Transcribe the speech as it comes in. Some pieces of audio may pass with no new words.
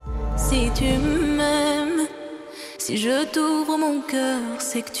Si tu m'aimes, si je t'ouvre mon cœur,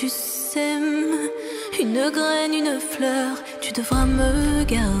 c'est que tu sèmes une graine, une fleur. Tu devras me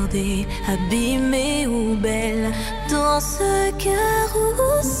garder abîmée ou belle dans ce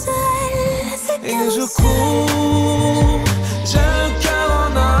carrousel. Et je cours, j'ai le cœur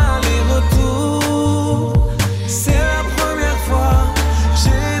en aller-retour. C'est la première fois,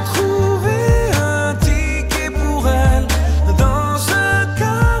 j'ai trouvé un ticket pour elle dans ce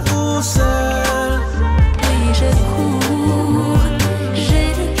carrousel. Oui, je cours, j'ai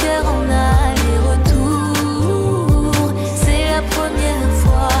le cœur en aller-retour. C'est la première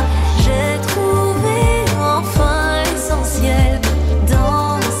fois, j'ai trouvé enfin l'essentiel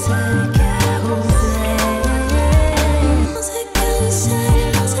dans ce carrousel. Dans ce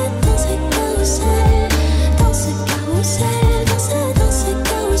carrousel, dans ce carrousel, dans ce carrousel,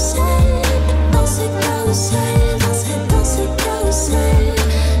 dans ce carrousel, dans ce carrousel,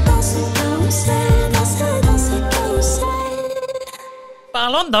 dans ce carrousel, dans ce carrousel.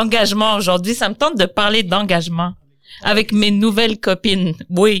 Parlons d'engagement aujourd'hui. Ça me tente de parler d'engagement avec mes nouvelles copines.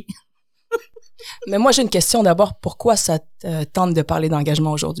 Oui. Mais moi, j'ai une question d'abord. Pourquoi ça te tente de parler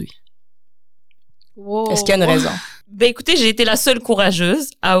d'engagement aujourd'hui? Wow. Est-ce qu'il y a une raison? Ben écoutez, j'ai été la seule courageuse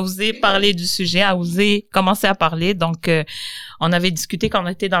à oser parler du sujet, à oser commencer à parler. Donc, on avait discuté qu'on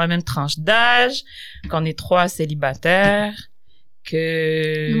était dans la même tranche d'âge, qu'on est 3 célibataires,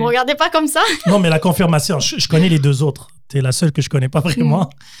 que... Ne me regardez pas comme ça. Non, mais la confirmation, je connais les deux autres. T'es la seule que je connais pas vraiment.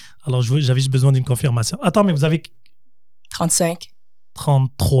 Alors, j'avais juste besoin d'une confirmation. Attends, mais vous avez 35.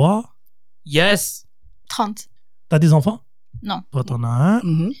 33. Yes. 30. T'as des enfants? Non. Toi, t'en as un.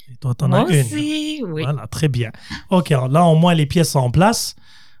 Mhm. Et toi, t'en Moi as une. aussi, oui. Voilà, très bien. OK, là, au moins, les pièces sont en place.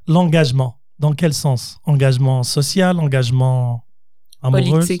 L'engagement, dans quel sens? Engagement social, engagement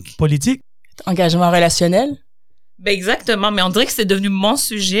amoureux? Politique? Engagement relationnel? Ben exactement, mais on dirait que c'est devenu mon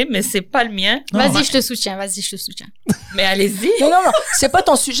sujet, mais c'est pas le mien. Non, Vas-y, bah- je te soutiens. Vas-y, je te soutiens. Mais allez-y. Non, c'est pas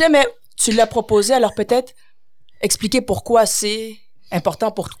ton sujet, mais tu l'as proposé, alors peut-être expliquer pourquoi c'est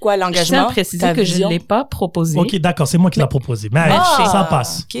important, pourquoi Je tiens l'engagement, à préciser ta que je vision. ne l'ai pas proposé. OK, d'accord, c'est moi qui l'ai proposé. Mais Ah, ça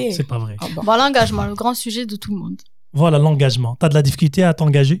passe. OK. C'est pas vrai. Ah, bon. Bon, l'engagement, le grand sujet de tout le monde. Voilà, l'engagement. T'as de la difficulté à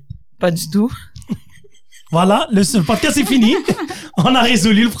t'engager? Pas du tout. Voilà, le podcast est fini. On a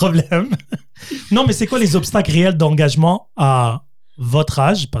résolu le problème. Non, mais c'est quoi les obstacles réels d'engagement à votre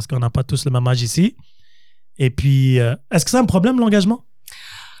âge? Parce qu'on n'a pas tous le même âge ici. Et puis, est-ce que c'est un problème, l'engagement?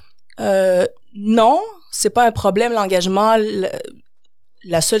 Non, c'est pas un problème, l'engagement.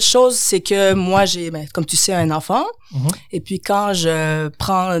 La seule chose, c'est que moi, j'ai, comme tu sais, un enfant. Mhm. Et puis, quand je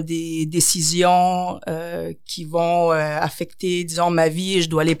prends des décisions qui vont affecter, disons, ma vie, je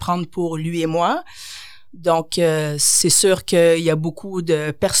dois les prendre pour lui et moi. Donc, c'est sûr qu'il y a beaucoup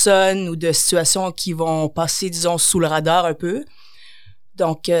de personnes ou de situations qui vont passer, disons, sous le radar un peu.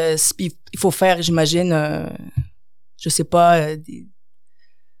 Donc, il faut faire, j'imagine, je sais pas, des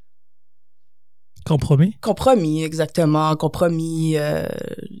Compromis? compromis, exactement, compromis,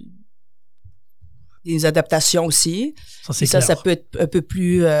 des adaptations aussi. Ça, c'est Et ça, clair. ça peut être un peu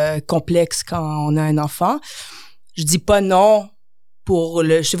plus complexe quand on a un enfant. Je dis pas non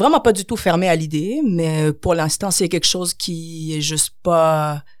je suis vraiment pas du tout fermée à l'idée, mais pour l'instant, c'est quelque chose qui est juste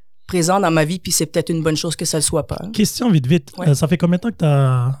pas présent dans ma vie, puis c'est peut-être une bonne chose que ça le soit pas. Question vite. Ouais. Ça fait combien de temps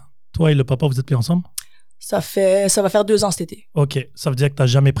que toi et le papa, vous êtes plus ensemble? Ça va faire 2 ans cet été. OK. Ça veut dire que tu n'as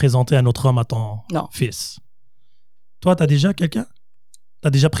jamais présenté un autre homme à ton Non. fils. Toi, tu as déjà quelqu'un? Tu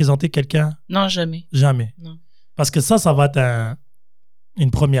as déjà présenté quelqu'un? Non, jamais. Jamais. Non. Parce que ça va être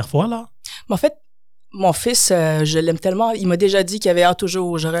une première fois, là. Mais en fait, mon fils, je l'aime tellement. Il m'a déjà dit qu'il avait hâte toujours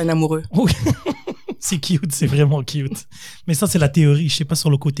où j'aurais un amoureux. Oui. C'est cute, c'est vraiment cute. Mais ça, c'est la théorie. Je sais pas sur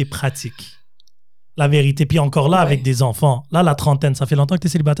le côté pratique. La vérité. Puis encore là, Ouais. avec des enfants. Là, la trentaine, ça fait longtemps que tu es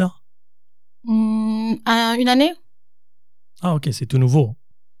célibataire? Une année? Ah, OK, c'est tout nouveau.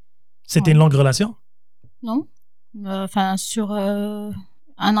 C'était Ouais. une longue relation? Non? Enfin, sur 1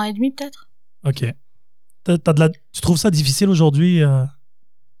 an et demi, peut-être. OK. Tu trouves ça difficile aujourd'hui?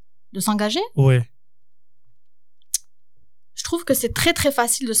 De s'engager? Ouais. Je trouve que c'est très, très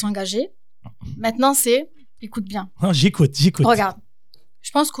facile de s'engager. Maintenant, écoute bien. Ah, j'écoute. Regarde.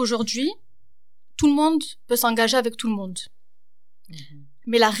 Je pense qu'aujourd'hui, tout le monde peut s'engager avec tout le monde.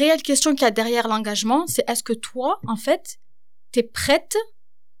 Mais la réelle question qu'il y a derrière l'engagement, c'est est-ce que toi, en fait, t'es prête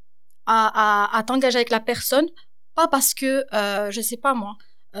à t'engager avec la personne, pas parce que, je sais pas moi,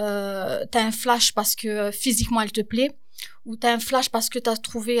 t'as un flash parce que physiquement elle te plaît, ou t'as un flash parce que t'as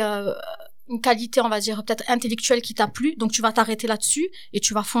trouvé une qualité, on va dire, peut-être intellectuelle qui t'a plu, donc tu vas t'arrêter là-dessus et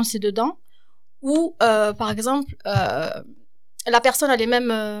tu vas foncer dedans. Ou, par exemple, la personne a les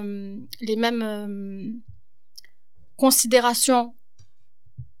mêmes considérations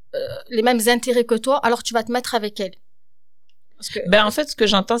les mêmes intérêts que toi, alors tu vas te mettre avec elle. Parce que, Ben, en fait, ce que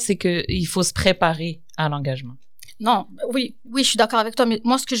j'entends, c'est que il faut se préparer à l'engagement. non, oui, je suis d'accord avec toi, mais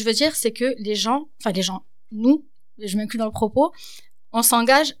moi, ce que je veux dire, c'est que les gens, nous, je m'inclus dans le propos, on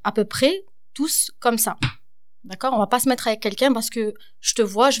s'engage à peu près tous comme ça. D'accord? On va pas se mettre avec quelqu'un parce que je te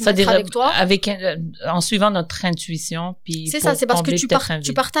vois, je vais me mettre avec toi. En suivant notre intuition, puis C'est pour ça, c'est parce que combler tu peut-être un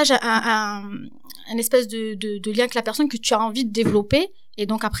vide. partages un espèce de lien avec la personne que tu as envie de développer, et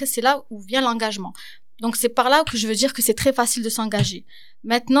donc après, c'est là où vient l'engagement. Donc, c'est par là que je veux dire que c'est très facile de s'engager.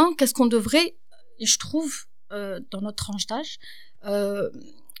 Maintenant, qu'est-ce qu'on devrait, je trouve, dans notre tranche d'âge,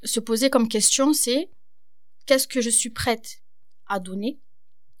 se poser comme question, c'est qu'est-ce que je suis prête à donner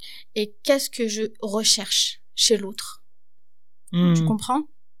et qu'est-ce que je recherche chez l'autre. Tu comprends?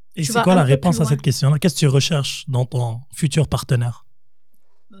 Et Tu c'est vas quoi un la peu réponse plus à loin. cette question-là? Qu'est-ce que tu recherches dans ton futur partenaire?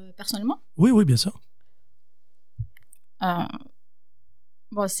 Personnellement, Oui, bien sûr.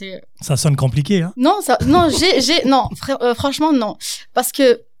 bon, c'est... Ça sonne compliqué, hein? Non, franchement, non. Parce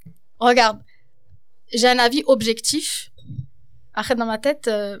que, regarde, j'ai un avis objectif. Après, dans ma tête,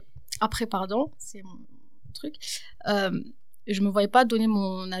 c'est mon truc. Je me voyais pas donner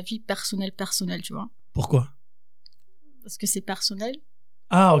mon avis personnel, tu vois. Pourquoi? Parce que c'est personnel.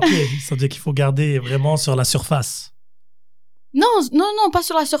 Ah, ok. Ça veut dire qu'il faut garder vraiment sur la surface. Non, pas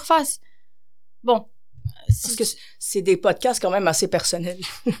sur la surface. Bon. Parce que c'est des podcasts quand même assez personnels.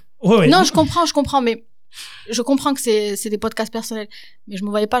 Ouais. Non, je comprends, mais je comprends que c'est des podcasts personnels, mais je me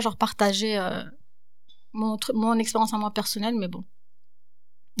voyais pas genre partager mon expérience à moi personnelle, mais bon.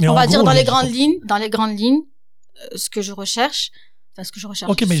 Mais on en va gros, dire dans les grandes lignes, ce que je recherche.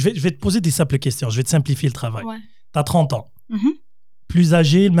 Ok, mais je vais te poser des simples questions. Je vais te simplifier le travail. Ouais. T'as 30 ans. Mhm. Plus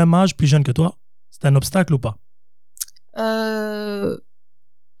âgé, le même âge, plus jeune que toi. C'est un obstacle ou pas?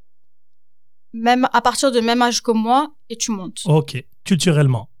 Même à partir de même âge que moi, et tu montes. Ok.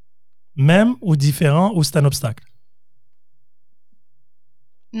 Culturellement. Même ou différent ou c'est un obstacle?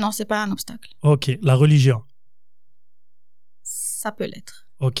 Non, c'est pas un obstacle. Ok. La religion. Ça peut l'être.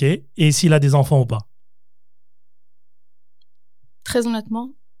 Ok. Et s'il a des enfants ou pas? Très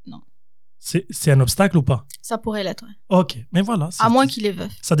honnêtement, C'est un obstacle ou pas? ça pourrait l'être. Ouais. Ok. Mais voilà. À moins qu'il est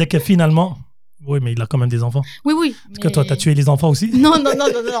veuf. Ça veut dire que finalement... Oui, mais il a quand même des enfants. Oui. Est-ce que toi, t'as tué les enfants aussi? Non.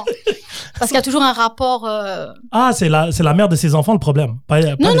 Parce qu'il y a toujours un rapport... Ah, c'est la mère de ses enfants le problème. Pas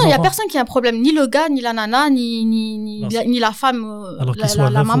Non, les il n'y a enfants. personne qui a un problème. Ni le gars, ni la nana, ni la femme, Alors qu'il soit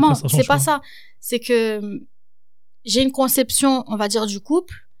la veuf ou maman. pas, ça change C'est pas pas. ça. C'est que j'ai une conception, on va dire, du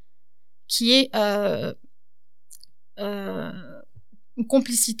couple qui est une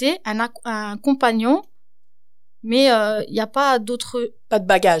complicité, un compagnon, mais il n'y a pas d'autre... Pas de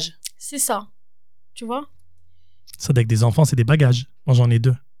bagage. C'est ça. Tu vois? Ça, avec des enfants, c'est des bagages. Moi, j'en ai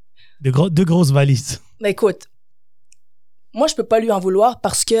deux. Deux grosses valises. Mais écoute, moi, je peux pas lui en vouloir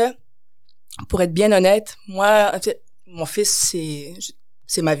parce que, pour être bien honnête, moi, mon fils,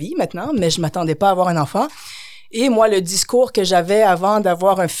 c'est ma vie maintenant, mais je m'attendais pas à avoir un enfant. Et moi, le discours que j'avais avant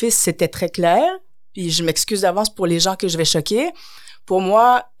d'avoir un fils, c'était très clair. Puis je m'excuse d'avance pour les gens que je vais choquer. Pour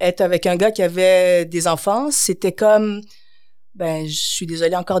moi, être avec un gars qui avait des enfants, c'était comme... Ben, je suis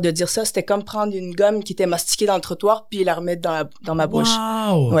désolée encore de dire ça, c'était comme prendre une gomme qui était mastiquée dans le trottoir puis la remettre dans ma bouche.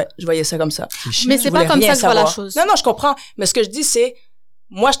 Wow. Ouais, je voyais ça comme ça. Mais Je c'est voulais pas comme rien ça que je vois la savoir. chose. Non, je comprends. Mais ce que je dis, c'est,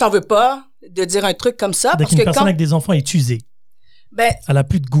 moi, je t'en veux pas de dire un truc comme ça. Dès Parce qu'une que personne avec des enfants est usée, ben, elle a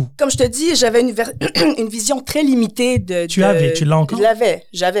plus de goût. comme je te dis, j'avais une vision très limitée de... Tu l'as encore?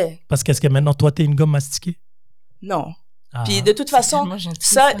 J'avais. Parce qu'est-ce que maintenant, toi, t'es une gomme mastiquée? Non. Ah. Puis de toute façon, tellement gentil,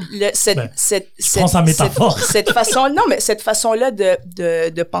 ça, je prends sa métaphore. cette façon-là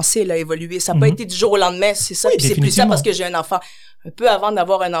de penser, elle a évolué. Ça n'a pas été du jour au lendemain, c'est ça. Oui, Puis c'est plus ça définitivement. parce que j'ai un enfant. Un peu avant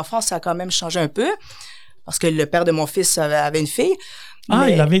d'avoir un enfant, ça a quand même changé un peu. Parce que le père de mon fils avait une fille. Ah,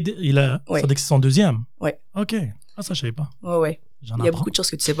 Mais- ça Oui. veut dire que c'est son deuxième? Oui. OK. Ah, ça, je savais pas. Ouais. J'en Il y a apprends. beaucoup de choses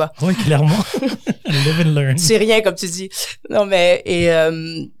que tu sais pas. Oui, clairement. Live and learn. C'est rien, comme tu dis. Non, mais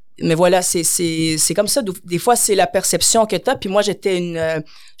voilà, c'est comme ça. Des fois, c'est la perception que t'as. Puis moi, j'étais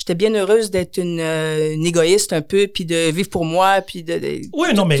bien heureuse d'être une égoïste un peu, puis de vivre pour moi, puis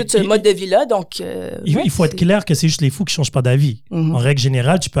Oui, non, mais tout ce mode de vie-là. Donc, il faut être clair que c'est juste les fous qui changent pas d'avis. Mhm. En règle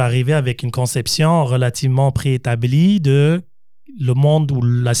générale, tu peux arriver avec une conception relativement préétablie de le monde ou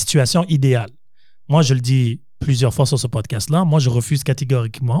la situation idéale. Moi, je le dis plusieurs fois sur ce podcast-là, moi, je refuse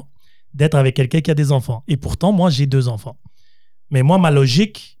catégoriquement d'être avec quelqu'un qui a des enfants. Et pourtant, moi, j'ai 2 enfants. Mais moi, ma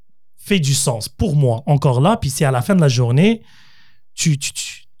logique fait du sens pour moi, encore là. Puis c'est à la fin de la journée, tu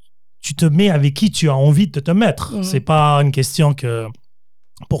te mets avec qui tu as envie de te mettre. Mhm. C'est pas une question que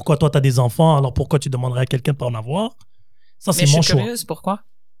pourquoi toi, tu as des enfants, alors pourquoi tu demanderais à quelqu'un de pas en avoir? Ça, c'est Mais je mon suis choix. curieuse, pourquoi?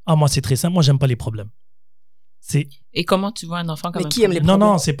 Ah, moi, c'est très simple. Moi, j'aime pas les problèmes. Et comment tu vois un enfant comme Mais un qui aime les problème?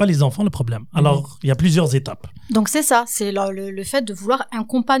 Non, c'est pas les enfants le problème. Alors, il y a plusieurs étapes. Donc c'est ça, c'est le fait de vouloir un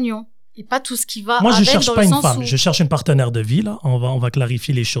compagnon et pas tout ce qui va Moi, je avec cherche dans pas le une sens femme, où- je cherche une partenaire de vie, là. On va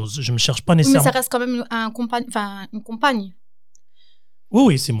clarifier les choses. Je me cherche pas Mais nécessairement... ça reste quand même une compagne.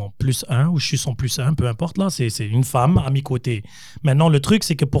 Oui, c'est mon plus un, ou je suis son plus un, peu importe, là. C'est une femme à mes côtés. Maintenant, le truc,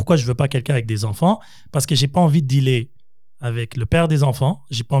 c'est que pourquoi je veux pas quelqu'un avec des enfants? Parce que j'ai pas envie de dealer avec le père des enfants.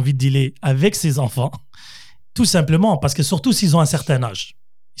 J'ai pas envie de dealer avec ses enfants. Tout simplement parce que surtout s'ils ont un certain âge.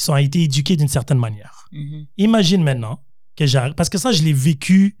 Ils ont été éduqués d'une certaine manière. Mhm. Imagine maintenant que j'arrive... Parce que ça, je l'ai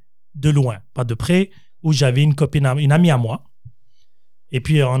vécu de loin, pas de près, où j'avais une amie à moi. Et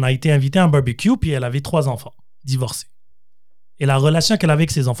puis, on a été invité à un barbecue, puis elle avait 3 enfants, divorcés. Et la relation qu'elle avait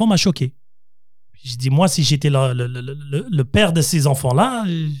avec ses enfants m'a choqué. Je dis, moi, si j'étais le père de ces enfants-là,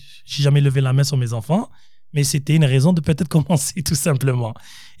 j'ai jamais levé la main sur mes enfants, mais c'était une raison de peut-être commencer, tout simplement.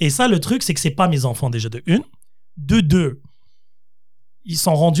 Et ça, le truc, c'est que c'est pas mes enfants, déjà, de une. De deux, ils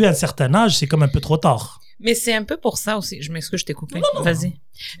sont rendus à un certain âge, c'est comme un peu trop tard. Mais c'est un peu pour ça aussi. Je m'excuse, je t'ai coupé. Non. Vas-y.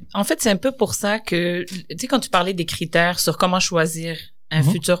 En fait, c'est un peu pour ça que, tu sais, quand tu parlais des critères sur comment choisir un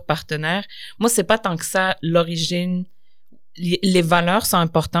futur partenaire, moi, c'est pas tant que ça l'origine. Les valeurs sont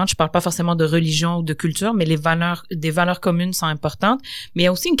importantes. Je parle pas forcément de religion ou de culture, mais des valeurs communes sont importantes. Mais il y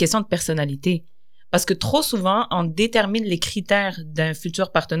a aussi une question de personnalité. Parce que trop souvent, on détermine les critères d'un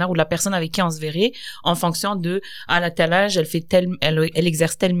futur partenaire ou de la personne avec qui on se verrait en fonction de, à tel âge, elle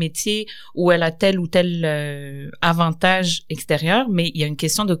exerce tel métier ou elle a tel ou tel avantage extérieur. Mais il y a une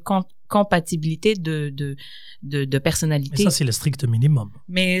question de compatibilité de personnalité. Et ça, c'est le strict minimum.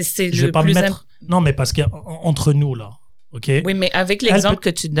 Mais c'est Je vais le pas me plus mettre... Non, mais parce qu'entre nous, là, OK? Oui, mais avec l'exemple que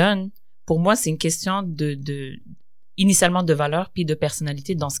tu donnes, pour moi, c'est une question initialement de valeur puis de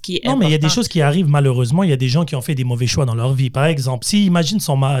personnalité dans ce qui est Non, important. mais il y a des choses qui arrivent malheureusement. Il y a des gens qui ont fait des mauvais choix dans leur vie. Par exemple, si imagine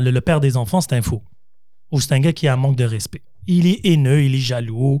le père des enfants, c'est un fou. Ou c'est un gars qui a un manque de respect. Il est haineux, il est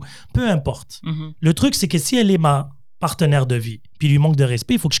jaloux, peu importe. Mhm. Le truc, c'est que si elle est ma partenaire de vie, puis il lui manque de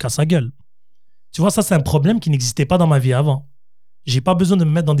respect, il faut que je casse sa gueule. Tu vois, ça, c'est un problème qui n'existait pas dans ma vie avant. J'ai pas besoin de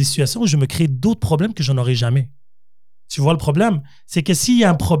me mettre dans des situations où je me crée d'autres problèmes que j'en aurais jamais. Tu vois, le problème, c'est que s'il y a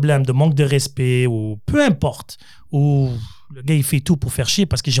un problème de manque de respect ou peu importe, ou le gars, il fait tout pour faire chier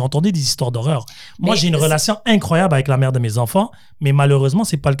parce que j'ai entendu des histoires d'horreur. Moi, Mais j'ai une relation incroyable avec la mère de mes enfants, mais malheureusement,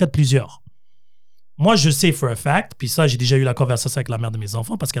 c'est pas le cas de plusieurs. Moi, je sais for a fact, puis ça, j'ai déjà eu la conversation avec la mère de mes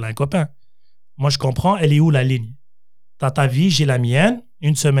enfants parce qu'elle a un copain. Moi, je comprends, elle est où la ligne? T'as ta vie, j'ai la mienne,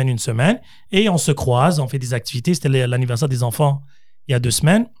 une semaine, et on se croise, on fait des activités. C'était l'anniversaire des enfants il y a 2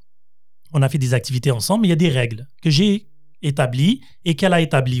 semaines. On a fait des activités ensemble, mais il y a des règles que j'ai établies et qu'elle a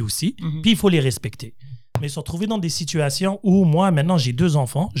établies aussi, puis il faut les respecter. Mais se retrouver dans des situations où moi, maintenant, j'ai 2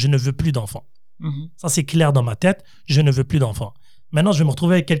 enfants, je ne veux plus d'enfants. Ça, c'est clair dans ma tête, je ne veux plus d'enfants. Maintenant, je vais me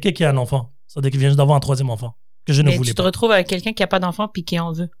retrouver avec quelqu'un qui a un enfant. C'est-à-dire qu'il vient juste d'avoir un 3e enfant, que je ne Mais voulais tu te pas. retrouves avec quelqu'un qui n'a pas d'enfant puis qui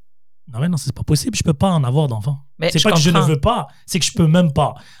en veut. Non, mais non, c'est pas possible, je peux pas en avoir d'enfants. Mais C'est je pas que je ne comprends. veux pas, c'est que je peux même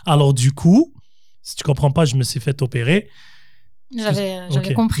pas. Alors du coup, si tu comprends pas, je me suis fait opérer. J'avais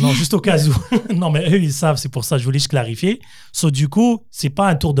Ok. compris. Non, juste au cas où. Non, mais eux, ils savent, c'est pour ça, je voulais juste clarifier. Du coup, c'est pas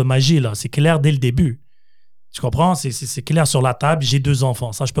un tour de magie, là. C'est clair dès le début. Tu comprends? C'est clair sur la table, j'ai 2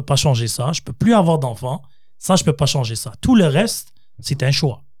 enfants. Ça, je peux pas changer ça. Je peux plus avoir d'enfants. Ça, je peux pas changer ça. Tout le reste, c'est un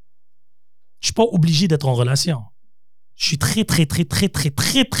choix. Je suis pas obligé d'être en relation. Je suis très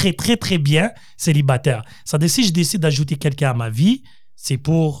bien célibataire. Ça, si je décide d'ajouter quelqu'un à ma vie, c'est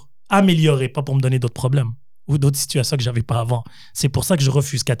pour améliorer, pas pour me donner d'autres problèmes ou d'autres situations que j'avais pas avant. C'est pour ça que je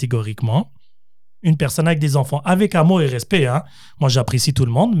refuse catégoriquement une personne avec des enfants, avec amour et respect. Hein. Moi, j'apprécie tout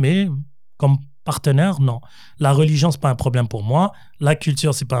le monde, mais comme partenaire, non. La religion, c'est pas un problème pour moi. La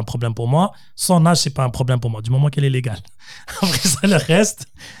culture, c'est pas un problème pour moi. Son âge, c'est pas un problème pour moi, du moment qu'elle est légale. Après ça, le reste,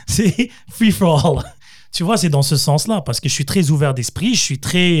 c'est free for all. Tu vois, c'est dans ce sens-là, parce que je suis très ouvert d'esprit, je suis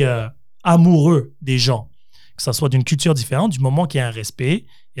très amoureux des gens. Que ça soit d'une culture différente, du moment qu'il y a un respect,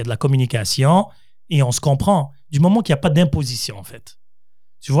 il y a de la communication, et on se comprend. Du moment qu'il n'y a pas d'imposition, en fait.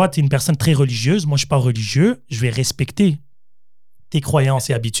 Tu vois, tu es une personne très religieuse, moi, je ne suis pas religieux, je vais respecter tes croyances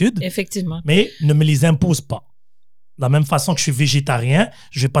et habitudes, Effectivement. mais ne me les impose pas. De la même façon que je suis végétarien,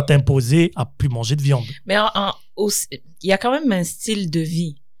 je ne vais pas t'imposer à plus manger de viande. Mais il y a quand même un style de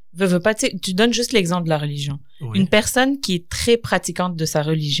vie. Veux pas, tu donnes juste l'exemple de la religion. Oui. Une personne qui est très pratiquante de sa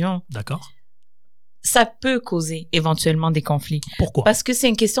religion, D'accord. ça peut causer éventuellement des conflits. Pourquoi? Parce que c'est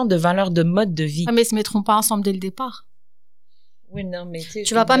une question de valeur de mode de vie. Ah, mais ils se mettront pas ensemble dès le départ. Oui, non, mais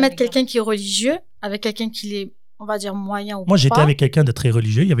Tu vas pas mettre quelqu'un qui est religieux avec quelqu'un qui est, on va dire, moyen ou Moi, j'étais pas. avec quelqu'un de très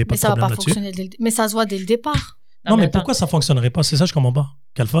religieux, il n'y avait pas Mais de ça va problème pas là-dessus. fonctionner mais ça se voit dès le départ. Non, mais attends. pourquoi ça fonctionnerait pas? C'est ça, je comprends pas.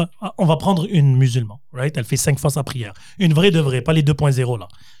 Kalfa, on va prendre une musulmane, right? Elle fait 5 fois sa prière. Une vraie de vraie, pas les 2.0 là.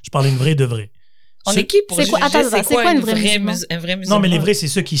 Je parle une vraie de vraie. On est qui pour c'est juger quoi- attends, c'est quoi une une vraie musulman? un vrai musulman? Non, mais les vrais, c'est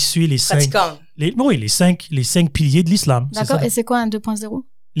ceux qui suivent les 5... Pratiquant. les 5 piliers de l'islam. c'est D'accord. ça. Et c'est quoi un 2.0?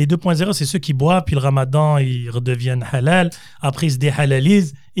 Les 2.0, c'est ceux qui boivent, puis le ramadan, ils redeviennent halal, après ils se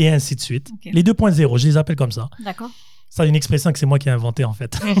déhalalisent, et ainsi de suite. Ok. Les 2.0, je les appelle comme ça. D'accord. Ça, une expression que c'est moi qui ai inventée, en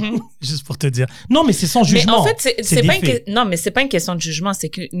fait. Mhm. Juste pour te dire. Non, mais c'est sans Mais jugement. en fait, c'est des pas une faits. non, mais c'est pas une question de jugement, c'est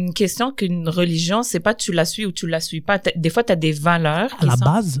une question qu'une religion, c'est pas tu la suis ou tu la suis pas. Des fois, tu as des valeurs. À qui la sont-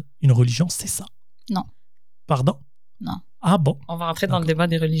 base, une religion, c'est ça. Non. Pardon? Non. Ah bon? On va rentrer dans le débat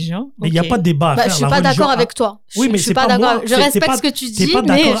des religions. Mais il n'y a Ok. pas de débat à Bah, faire. je suis La pas religion d'accord a- avec toi. Oui, mais je suis c'est pas pas d'accord. moi. Je C'est respecte pas- ce que tu T'es dis, pas mais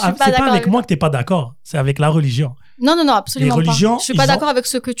d'accord. je suis pas C'est d'accord. pas avec avec moi que t'es pas d'accord. C'est avec la religion. Non, non, non, absolument Les religions, pas. Je suis pas ils ont- d'accord avec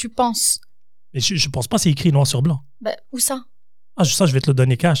ce que tu penses. Mais je pense pas que c'est écrit noir sur blanc. Bah, où ça? Ah, ça, je vais te le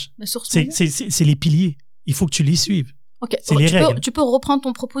donner cash. Bah, sur C'est les piliers. Il faut que tu les suives. Ok. c'est les règles. Tu peux reprendre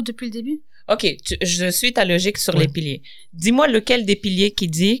ton propos depuis le début? Ok, je suis ta logique sur Ouais. les piliers. Dis-moi lequel des piliers qui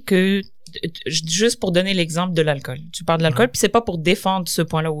dit que juste pour donner l'exemple de l'alcool. Tu parles de l'alcool, puis c'est pas pour défendre ce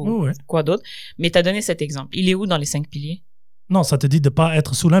point-là ou Ouais, ouais. quoi d'autre, mais tu as donné cet exemple. Il est où dans les 5 piliers? Non, ça te dit de pas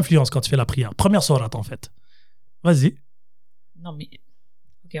être sous l'influence quand tu fais la prière. Première sourate, en fait. Vas-y. Non, mais.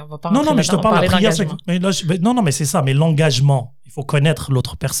 Ok, on va pas Non, rentrer non, mais je te là-dedans, on parle de la parlait prière. d'engagement. Mais là, non, non, mais c'est ça. Mais l'engagement, il faut connaître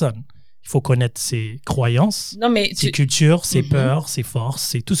l'autre personne. Il faut connaître ses croyances, Non, mais ses cultures, ses Mhm. peurs, ses forces,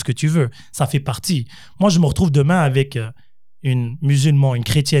 c'est tout ce que tu veux. Ça fait partie. Moi, je me retrouve demain avec une musulmane, une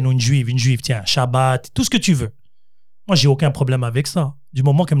chrétienne ou une juive, tiens, Shabbat, tout ce que tu veux. Moi, j'ai aucun problème avec ça. Du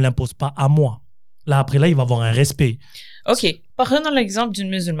moment qu'elle me l'impose pas à moi. Là, après, là, il va avoir un respect. Ok, prenons l'exemple d'une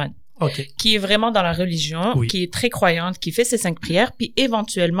musulmane OK. qui est vraiment dans la religion, Oui. qui est très croyante, qui fait ses 5 prières, puis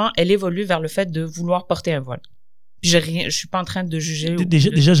éventuellement, elle évolue vers le fait de vouloir porter un voile. Puis je suis pas en train de juger. ou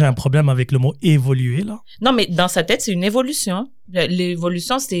Déjà, de- déjà, j'ai un problème avec le mot évoluer, là. Non, mais dans sa tête, c'est une évolution.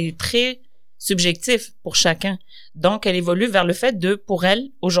 L'évolution, c'est très subjectif pour chacun. Donc, elle évolue vers le fait de, pour elle,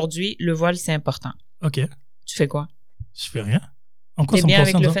 aujourd'hui, le voile, c'est important. OK. Tu fais quoi? Je fais rien. En quoi T'es ça me bien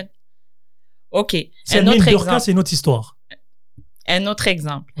avec concerne, le ça? fait? OK. Si elle Un met une autre burqa, exemple. c'est une autre histoire. Un autre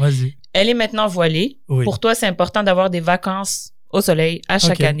exemple. Vas-y. Elle est maintenant voilée. Oui. Pour toi, c'est important d'avoir des vacances au soleil à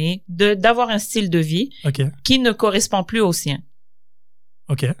chaque Ok. année, d'avoir un style de vie OK. qui ne correspond plus au sien.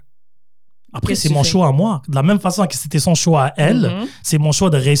 OK. Après, Qu'est-ce c'est que mon tu fais? choix à moi. De la même façon que c'était son choix à elle, Mhm. c'est mon choix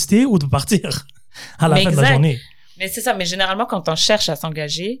de rester ou de partir à la Mais fin de la exact. journée. Mais c'est ça. Mais généralement, quand on cherche à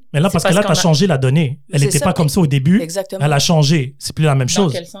s'engager. Mais là, c'est parce que là, tu qu'on as a- changé la donnée. Elle C'est n'était ça, pas comme ça au début. Exactement. Elle a changé. C'est plus la même Dans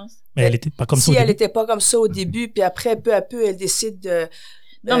chose. quel sens? Mais elle n'était pas comme ça Si au elle début. n'était pas comme ça au début, puis après, peu à peu, elle décide de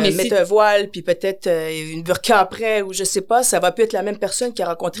Non, mais mettre un voile, puis peut-être une burqa après, ou je sais pas, ça va plus être la même personne qui a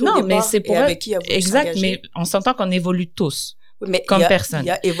rencontré Non, au départ mais c'est pour et elle. avec qui elle a voulu Exact, s'engager. mais on s'entend qu'on évolue tous. Oui, mais comme il a, personne. Il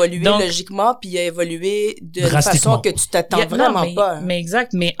a évolué Donc- logiquement, puis il a évolué de Drastiquement. façon que tu t'attends Non, vraiment mais, pas. hein. Mais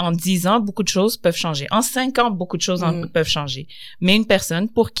exact, mais en 10 ans, beaucoup de choses peuvent changer. En 5 ans, beaucoup de choses peuvent changer. Mais une personne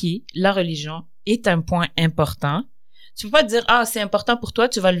pour qui la religion est un point important, tu peux pas te dire, ah, c'est important pour toi,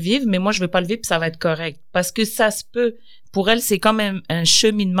 tu vas le vivre, mais moi, je vais pas le vivre, puis ça va être correct. Parce que ça se peut. Pour elle, c'est quand même un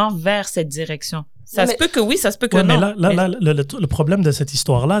cheminement vers cette direction. Ça Non, se mais- peut que oui, ça se peut que Ouais, non. mais là, le problème de cette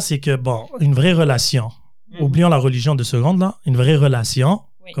histoire-là, c'est que, bon, une vraie relation, Mhm. oublions la religion de seconde, là, une vraie relation,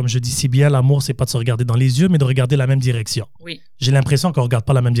 Oui. comme je dis si bien, l'amour, c'est pas de se regarder dans les yeux, mais de regarder la même direction. Oui. J'ai l'impression qu'on regarde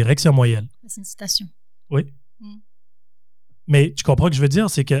pas la même direction, moi et elle. C'est une citation. Oui. Mm. Mais tu comprends ce que je veux dire?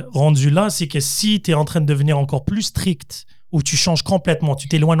 C'est que rendu là, c'est que si tu es en train de devenir encore plus strict, ou tu changes complètement, tu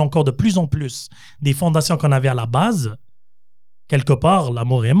t'éloignes encore de plus en plus des fondations qu'on avait à la base, quelque part,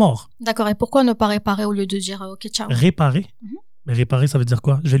 l'amour est mort. D'accord. Et pourquoi ne pas réparer au lieu de dire OK, ciao? Réparer? Mhm. Mais réparer, ça veut dire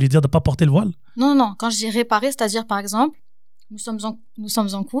quoi? Je vais lui dire de pas porter le voile? Non, non. Quand je dis réparer, c'est-à-dire, par exemple, nous sommes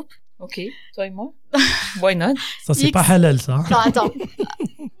en couple. OK, toi et moi. Why not? Ça, c'est X. pas halal, ça. Non, attends.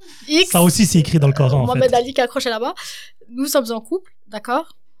 X. Ça aussi, c'est écrit dans le Coran, en Mohamed fait. Ali qui est accroché là-bas. Nous sommes en couple,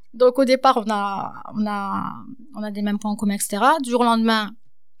 d'accord? Donc, au départ, on a des mêmes points en commun, etc. Du jour au lendemain,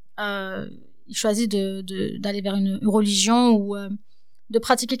 il choisit d'aller vers une religion ou de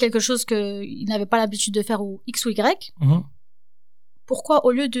pratiquer quelque chose qu'il n'avait pas l'habitude de faire ou X ou Y. Mhm. Pourquoi,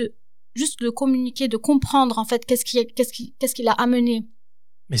 au lieu de juste de communiquer, de comprendre, en fait, qu'est-ce qui l'a amené?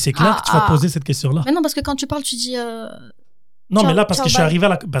 Mais c'est clair que tu vas poser cette question-là. Mais non, parce que quand tu parles, tu dis... Non, ciao, mais là, parce ciao, que je suis bye. arrivé à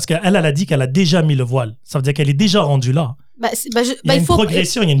la... Parce qu'elle, elle a dit qu'elle a déjà mis le voile. Ça veut dire qu'elle est déjà rendue là. Il y a une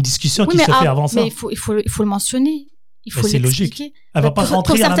progression, il y a une discussion qui se fait avant ça. Mais il faut le mentionner. Il faut c'est l'expliquer. logique. Elle va pas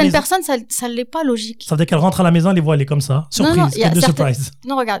rentrer pour à la certaines maison. personnes, ça l'est pas logique. Ça veut dire qu'elle rentre à la maison, elle les voit, elle est comme ça. Surprise, Non, il y a quelle de certaines- surprise.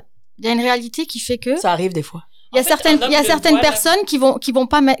 Non, regarde, il y a une réalité qui fait que Ça arrive des fois. il y a En fait, certaines un homme il y a le certaines voit, là. personnes qui vont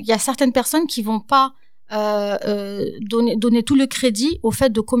pas il y a certaines personnes qui vont pas donner tout le crédit au fait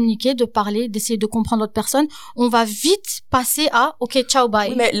de communiquer, de parler, d'essayer de comprendre l'autre personne. On va vite passer à OK, ciao, bye.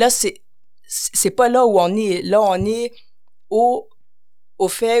 Oui, mais là, c'est pas là où on est. Là, on est au au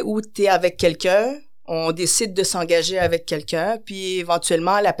fait où tu es avec quelqu'un, on décide de s'engager avec quelqu'un, puis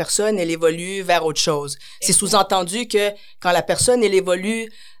éventuellement, la personne, elle évolue vers autre chose. C'est sous-entendu que quand la personne, elle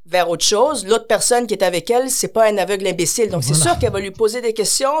évolue vers autre chose, l'autre personne qui est avec elle, c'est pas un aveugle imbécile. Donc, c'est sûr qu'elle va lui poser des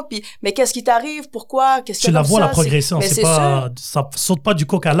questions, puis mais qu'est-ce qui t'arrive? Pourquoi? Qu'est-ce Tu la vois, la progression. Mais c'est pas, ça saute pas du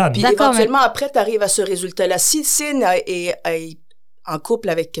coq à l'âne. Puis éventuellement, après, tu arrives à ce résultat-là. Si Sin est en couple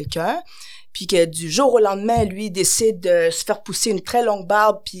avec quelqu'un, puis que du jour au lendemain, lui, décide de se faire pousser une très longue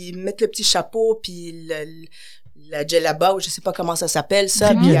barbe, puis mettre le petit chapeau, puis la djellaba, ou je sais pas comment ça s'appelle,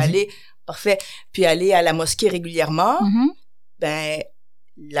 ça, puis aller, parfait, puis aller à la mosquée régulièrement, ben,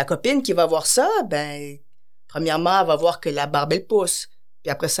 la copine qui va voir ça, ben, premièrement, elle va voir que la barbe, elle pousse.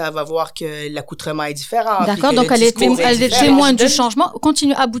 Puis après ça, elle va voir que l'accoutrement est différent. D'accord, donc elle est témoin du changement.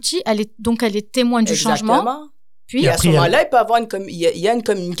 Continue, abouti, elle est témoin du changement. Puis, à ce moment-là, il peut avoir il y a une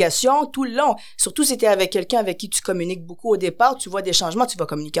communication tout le long. Surtout si tu es avec quelqu'un avec qui tu communiques beaucoup au départ, tu vois des changements, tu vas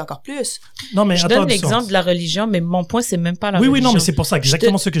communiquer encore plus. Non, mais je donne l'exemple de la religion, mais mon point, c'est même pas la religion. Oui, non, mais c'est pour ça,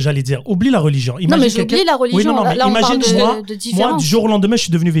 exactement ce que j'allais dire. Oublie la religion. Imagine non, mais j'oublie la religion. Oui, non, mais là, imagine, moi, du jour au lendemain, je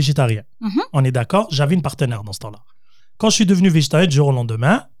suis devenu végétarien. On est d'accord? J'avais une partenaire dans ce temps-là. Quand je suis devenu végétarien du jour au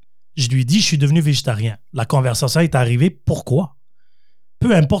lendemain, je lui dis, je suis devenu végétarien. La conversation est arrivée. Pourquoi?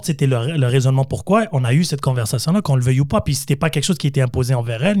 Peu importe c'était le raisonnement pourquoi, on a eu cette conversation-là, qu'on le veuille ou pas. Puis c'était pas quelque chose qui était imposé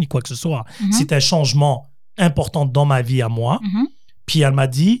envers elle, ni quoi que ce soit. C'était un changement important dans ma vie à moi. Puis elle m'a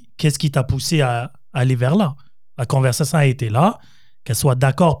dit, qu'est-ce qui t'a poussé à aller vers là? La conversation a été là. Qu'elle soit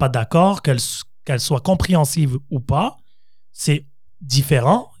d'accord, pas d'accord, qu'elle soit compréhensive ou pas, c'est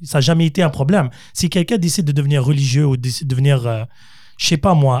différent. Ça n'a jamais été un problème. Si quelqu'un décide de devenir religieux ou de devenir, je sais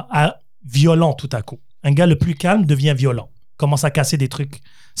pas moi, violent tout à coup, un gars le plus calme devient violent. Commence à casser des trucs.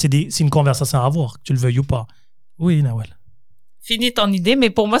 C'est une conversation à avoir, que tu le veuilles ou pas. Oui, Nawel. Finis ton idée, mais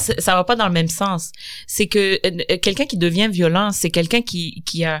pour moi, ça va pas dans le même sens. C'est que quelqu'un qui devient violent, c'est quelqu'un qui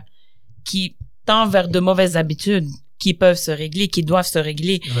tend vers de mauvaises habitudes qui peuvent se régler, qui doivent se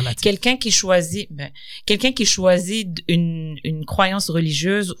régler. Quelqu'un qui choisit une croyance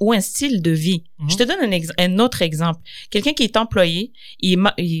religieuse ou un style de vie. Je te donne un autre exemple. Quelqu'un qui est employé, il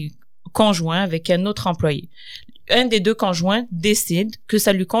est conjoint avec un autre employé. Un des deux conjoints décide que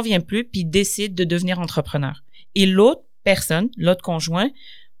ça lui convient plus puis décide de devenir entrepreneur. Et l'autre conjoint,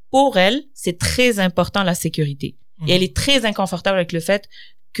 pour elle, c'est très important la sécurité. Et elle est très inconfortable avec le fait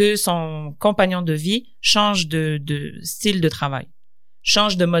que son compagnon de vie change de style de travail,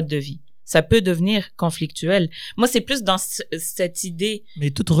 change de mode de vie. Ça peut devenir conflictuel. Moi, c'est plus dans cette idée.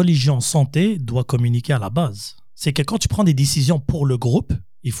 Mais toute religion santé doit communiquer à la base. C'est que quand tu prends des décisions pour le groupe,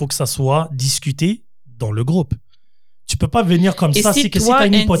 il faut que ça soit discuté dans le groupe. Tu peux pas venir comme ça. Et si toi, t'as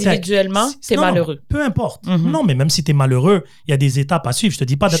une hypothèque, individuellement, t'es malheureux. Peu importe. Non, mais même si t'es malheureux, il y a des étapes à suivre. Je te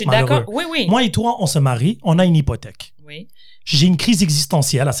dis pas d'être malheureux. Oui, oui. Moi et toi, on se marie, on a une hypothèque. Oui. J'ai une crise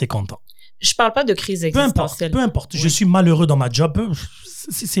existentielle à 50 ans. Je parle pas de crise existentielle. Peu importe. Oui. Je suis malheureux dans ma job.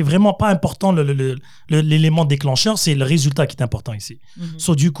 C'est vraiment pas important l'élément déclencheur, c'est le résultat qui est important ici.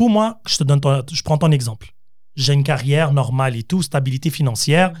 So, du coup, moi, je prends ton exemple. J'ai une carrière normale et tout, stabilité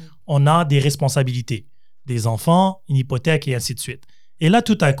financière. On a des responsabilités. Des enfants, une hypothèque et ainsi de suite. Et là,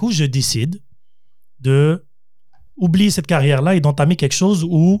 tout à coup, je décide de oublier cette carrière-là et d'entamer quelque chose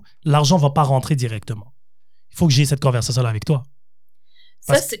où l'argent ne va pas rentrer directement. Il faut que j'ai cette conversation-là avec toi.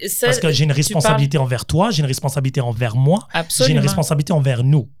 Parce que j'ai une responsabilité envers toi, j'ai une responsabilité envers moi, j'ai une responsabilité envers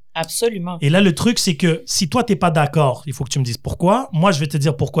nous. Absolument. Et là, le truc, c'est que si toi, tu n'es pas d'accord, il faut que tu me dises pourquoi. Moi, je vais te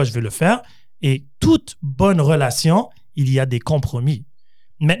dire pourquoi je vais le faire. Et toute bonne relation, il y a des compromis.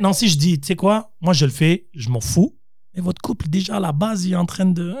 Maintenant, si je dis, tu sais quoi, moi je le fais, je m'en fous, mais votre couple, déjà à la base, il est en train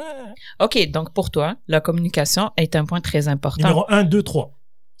de... OK, donc pour toi, la communication est un point très important. Numéro 1, 2, 3,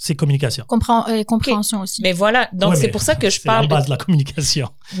 c'est communication. Compréhension aussi. Mais voilà, donc c'est pour ça que je parle... C'est la base de la communication.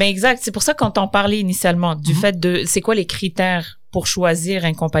 Mais exact, c'est pour ça qu'on t'en parlait initialement, du fait de, c'est quoi les critères pour choisir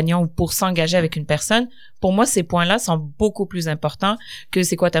un compagnon ou pour s'engager avec une personne. Pour moi, ces points-là sont beaucoup plus importants que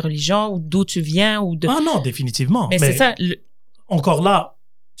c'est quoi ta religion ou d'où tu viens ou de... Ah non, définitivement. Mais c'est ça... Encore là...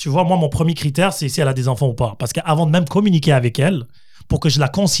 Tu vois, moi, mon premier critère, c'est si elle a des enfants ou pas. Parce qu'avant de même communiquer avec elle, pour que je la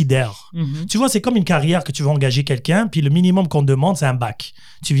considère. Tu vois, c'est comme une carrière que tu veux engager quelqu'un, puis le minimum qu'on te demande, c'est un bac.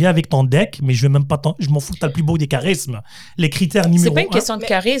 Tu viens avec ton deck, mais je m'en fous que tu as le plus beau des charismes. Les critères numéro 1... C'est pas une question de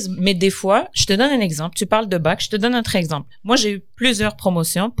charisme, mais des fois, je te donne un exemple. Tu parles de bac, je te donne un autre exemple. Moi, j'ai eu plusieurs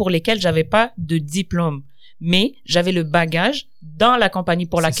promotions pour lesquelles j'avais pas de diplôme, mais j'avais le bagage dans la compagnie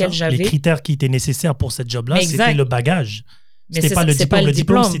pour laquelle j'avais... Les critères qui étaient nécessaires pour cette job-là, c'était le bagage. C'était pas le diplôme. Pas le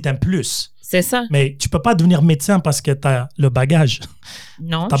diplôme, c'est un plus. C'est ça. Mais tu peux pas devenir médecin parce que tu as le bagage.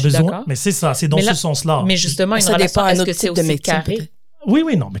 Non, tu as besoin. Mais c'est ça, c'est dans ce sens-là. Mais justement, une relation, est-ce que c'est aussi carré?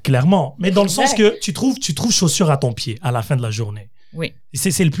 Oui, non, mais clairement. Mais dans le sens que tu trouves chaussure à ton pied à la fin de la journée. Oui. Et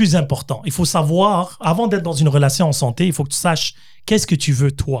c'est le plus important. Il faut savoir, avant d'être dans une relation en santé, il faut que tu saches qu'est-ce que tu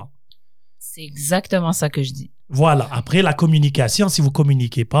veux toi. C'est exactement ça que je dis. Voilà. Après, la communication, si vous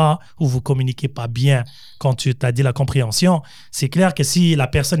communiquez pas ou vous communiquez pas bien quand tu t'as dit la compréhension, c'est clair que si la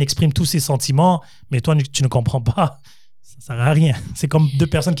personne exprime tous ses sentiments, mais toi, tu ne comprends pas, ça sert à rien. C'est comme deux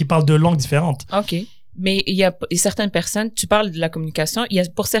personnes qui parlent deux langues différentes. OK. Mais il y a certaines personnes, tu parles de la communication, il y a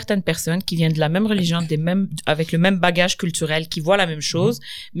pour certaines personnes qui viennent de la même religion, avec le même bagage culturel, qui voient la même chose,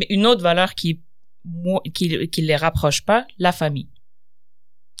 mais une autre valeur qui les rapproche pas, la famille.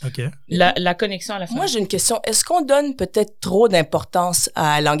 OK. La connexion à la famille. Moi, j'ai une question. Est-ce qu'on donne peut-être trop d'importance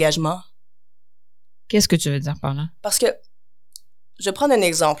à l'engagement? Qu'est-ce que tu veux dire par là? Parce que, je vais prendre un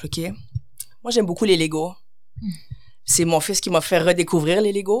exemple, OK? Moi, j'aime beaucoup les Legos. C'est mon fils qui m'a fait redécouvrir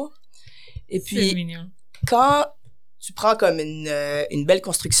les Legos. Et C'est puis, mignon. quand tu prends comme une belle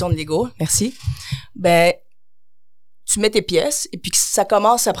construction de Lego, merci, ben, tu mets tes pièces et puis ça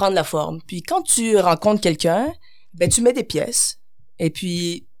commence à prendre la forme. Puis quand tu rencontres quelqu'un, ben, tu mets des pièces et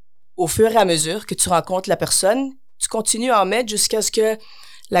puis au fur et à mesure que tu rencontres la personne, tu continues à en mettre jusqu'à ce que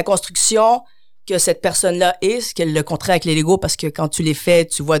la construction que cette personne-là est, ce qu'elle le contraire avec les Legos, parce que quand tu les fais,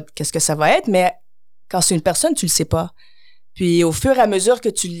 tu vois qu'est-ce que ça va être, mais quand c'est une personne, tu le sais pas. Puis au fur et à mesure que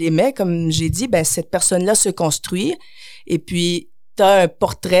tu les mets, comme j'ai dit, ben cette personne-là se construit et puis tu as un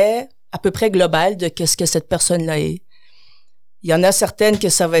portrait à peu près global de qu'est-ce que cette personne-là est. Il y en a certaines que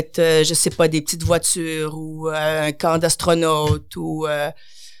ça va être, je sais pas, des petites voitures ou un camp d'astronautes ou,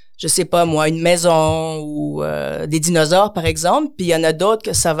 je sais pas moi, une maison ou des dinosaures, par exemple. Puis il y en a d'autres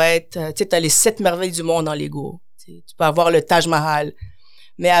que ça va être, tu sais, t'as les 7 merveilles du monde dans Lego. Tu peux avoir le Taj Mahal.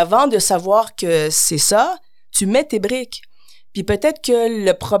 Mais avant de savoir que c'est ça, tu mets tes briques. Puis peut-être que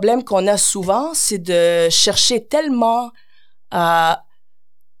le problème qu'on a souvent, c'est de chercher tellement à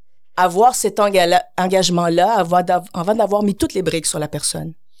avoir cet engagement-là avant d'avoir mis toutes les briques sur la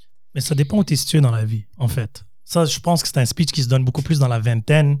personne. Mais ça dépend où tu es situé dans la vie, en fait. Ça, je pense que c'est un speech qui se donne beaucoup plus dans la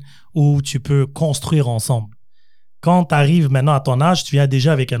vingtaine où tu peux construire ensemble. Quand tu arrives maintenant à ton âge, tu viens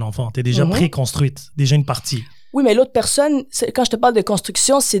déjà avec un enfant. Tu es déjà préconstruite, déjà une partie. Oui, mais l'autre personne, quand je te parle de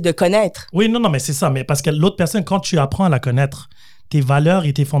construction, c'est de connaître. Oui, non, mais c'est ça. Mais parce que l'autre personne, quand tu apprends à la connaître, tes valeurs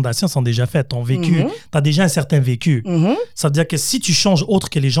et tes fondations sont déjà faites. Ton vécu, tu as déjà un certain vécu. Ça veut dire que si tu changes autre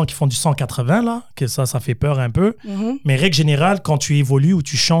que les gens qui font du 180, là, que ça fait peur un peu. Mais règle générale, quand tu évolues ou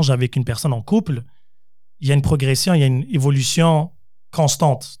tu changes avec une personne en couple, il y a une progression, il y a une évolution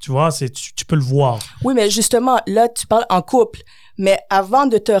constante. Tu vois, tu peux le voir. Oui, mais justement, là, tu parles en couple. Mais avant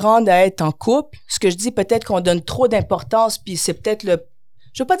de te rendre à être en couple, ce que je dis, peut-être qu'on donne trop d'importance, puis c'est peut-être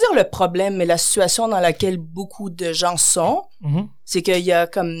je veux pas dire le problème, mais la situation dans laquelle beaucoup de gens sont, c'est qu'il y a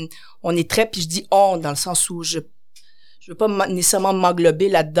comme, on est très, puis je dis on, dans le sens où je veux pas nécessairement m'englober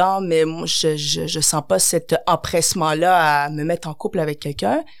là-dedans, mais moi, je sens pas cet empressement-là à me mettre en couple avec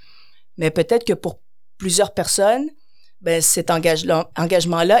quelqu'un. Mais peut-être que pour plusieurs personnes, ben cet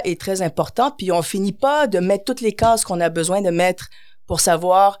engagement-là est très important, puis on finit pas de mettre toutes les cases qu'on a besoin de mettre pour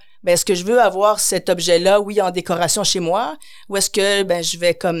savoir, ben est-ce que je veux avoir cet objet-là, oui, en décoration chez moi, ou est-ce que ben je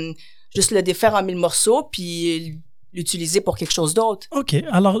vais comme juste le défaire en 1000 morceaux puis l'utiliser pour quelque chose d'autre. OK,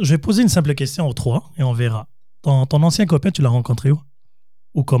 alors je vais poser une simple question aux trois et on verra. Ton ancien copain, tu l'as rencontré où?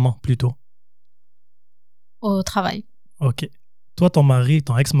 Ou comment, plutôt? Au travail. OK. Toi,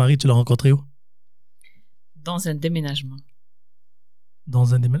 ton ex-mari, tu l'as rencontré où? Dans un déménagement.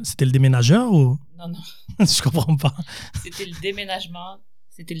 C'était le déménageur ou? Non. Je comprends pas. C'était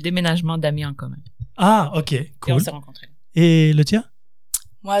le déménagement d'amis en commun. Ah, OK, cool. Et on s'est rencontrés. Et le tien?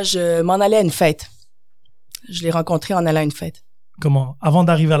 Moi, je m'en allais à une fête. Je l'ai rencontré en allant à une fête. Comment? Avant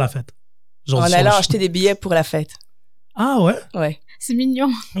d'arriver à la fête? En allant acheter des billets pour la fête. Ah ouais? Ouais. C'est mignon.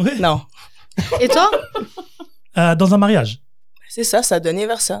 Ouais. Non. Et toi? Dans un mariage. C'est ça a donné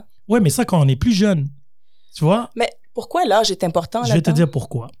vers ça. Ouais, mais ça, quand on est plus jeune, tu vois? Mais pourquoi l'âge est important là-dedans? Je vais te dire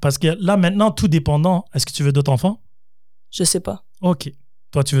pourquoi. Parce que là, maintenant, tout dépendant, est-ce que tu veux d'autres enfants? Je sais pas. OK.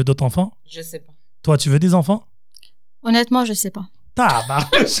 Toi, tu veux d'autres enfants? Je sais pas. Toi, tu veux des enfants? Honnêtement, je sais pas. Tabarnak,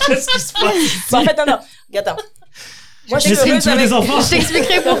 qu'est-ce qui se passe ici? Bon, en fait, non. Attends. Moi, je suis Est-ce que heureuse tu veux avec... des enfants? Je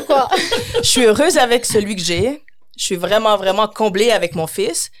t'expliquerai pourquoi. Je suis heureuse avec celui que j'ai. Je suis vraiment, vraiment comblée avec mon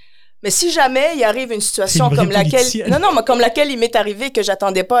fils. Mais si jamais il arrive une situation vraie comme laquelle... politicienne. Non, mais comme laquelle il m'est arrivé, que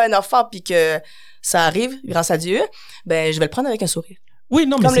j'attendais pas un enfant puis que ça arrive, grâce à Dieu, ben je vais le prendre avec un sourire. Oui,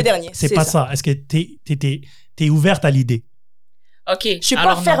 non, mais Comme le dernier, c'est c'est pas ça. ça. Est-ce que t'es ouverte à l'idée? OK. Je suis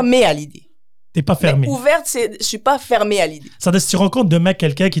pas fermée à l'idée. T'es pas fermée. Mais ouverte, je suis pas fermée à l'idée. Ça veut dire, si tu rencontres demain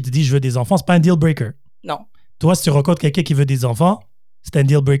quelqu'un qui te dit je veux des enfants, c'est pas un deal breaker. Non. Toi, si tu rencontres quelqu'un qui veut des enfants, c'est un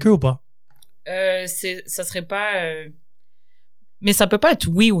deal breaker ou pas? Ça serait pas... Mais ça peut pas être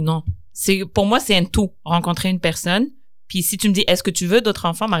oui ou non. Pour moi, c'est un tout. Rencontrer une personne, Puis si tu me dis, est-ce que tu veux d'autres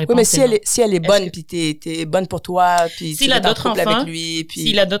enfants, ma réponse Oui, mais c'est non. si elle est bonne, Est-ce puis t'es bonne pour toi, puis S'il tu a es en d'autres couple enfants, avec lui, puis...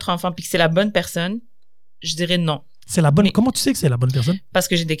 S'il a d'autres enfants puis que c'est la bonne personne, je dirais non. C'est la bonne. Mais- Comment tu sais que c'est la bonne personne? Parce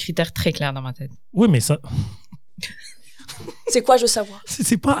que j'ai des critères très clairs dans ma tête. Oui, mais ça. C'est quoi, je veux savoir?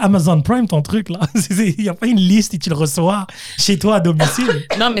 C'est pas Amazon Prime ton truc, là. Il n'y a pas une liste et tu le reçois chez toi à domicile.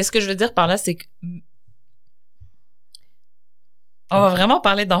 Non, mais ce que je veux dire par là, c'est que... On va vraiment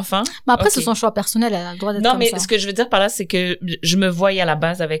parler d'enfants. Mais après, Ok. c'est son choix personnel, elle a le droit d'être Non, comme mais ça. ce que je veux dire par là, c'est que je me voyais à la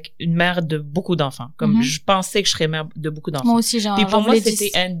base avec une mère de beaucoup d'enfants. Comme Mhm. je pensais que je serais mère de beaucoup d'enfants. Moi aussi, Puis pour j'en moi, voulais 10.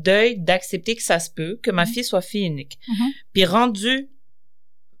 c'était un deuil d'accepter que ça se peut, que ma fille soit fille unique. Mhm. Puis rendu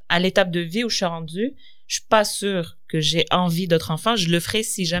à l'étape de vie où je suis rendue, je suis pas sûre que j'ai envie d'autres enfants. Je le ferai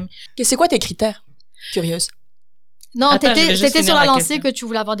si j'aime. Ok, c'est quoi tes critères? Curieuse. Non, Attends, je vais t'étais juste sur finir la la lancée question. que tu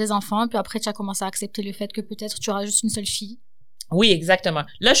voulais avoir des enfants, puis après, tu as commencé à accepter le fait que peut-être tu auras juste une seule fille. Oui, exactement.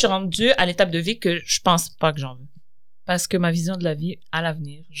 Là, je suis rendue à l'étape de vie que je pense pas que j'en veux. Parce que ma vision de la vie à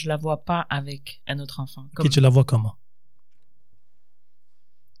l'avenir, je la vois pas avec un autre enfant. Comme- Et tu la vois comment?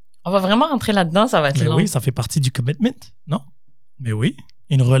 On va vraiment rentrer là-dedans, ça va être Mais long. oui, ça fait partie du commitment, non? Mais oui,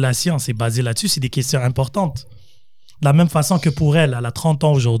 une relation, c'est basé là-dessus, c'est des questions importantes. De la même façon que pour elle, elle a 30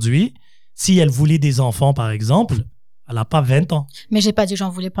 ans aujourd'hui. Si elle voulait des enfants, par exemple, elle n'a pas 20 ans. Mais j'ai pas dit que j'en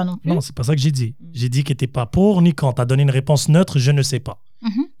voulais pas non plus. Non, c'est pas ça que j'ai dit. J'ai dit que t'es pas pour ni contre. T'as donné une réponse neutre, je ne sais pas.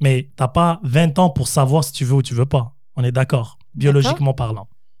 Mhm. Mais t'as pas 20 ans pour savoir si tu veux ou tu veux pas. On est d'accord, biologiquement parlant.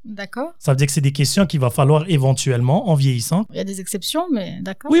 D'accord. Ça veut dire que c'est des questions qu'il va falloir éventuellement, en vieillissant. Il y a des exceptions, mais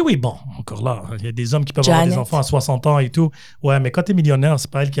d'accord. Oui, oui, bon, encore là, il y a des hommes qui peuvent avoir des Janet. enfants à 60 ans et tout. Ouais, mais quand t'es millionnaire, c'est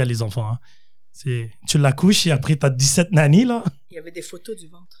pas elle qui a les enfants. Hein. Tu l'accouches et après t'as 17 nannies, là. Il y avait des photos du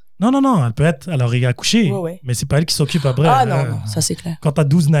ventre. Non, elle aurait accouché. Ouais, ouais. Mais c'est pas elle qui s'occupe après. Ah hein. non, ça c'est clair. Quand t'as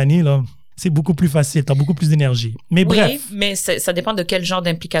 12 nannies, là, c'est beaucoup plus facile. T'as beaucoup plus d'énergie. Mais Oui, bref. mais ça dépend de quel genre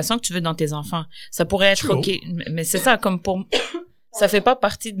d'implication que tu veux dans tes enfants. Ça pourrait être, True. OK, mais c'est ça, comme pour... Ça fait pas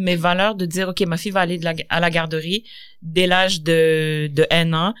partie de mes valeurs de dire, OK, ma fille va aller à la garderie dès l'âge de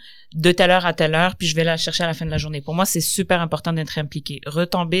 1 an, de telle heure à telle heure, puis je vais la chercher à la fin de la journée. Pour moi, c'est super important d'être impliqué.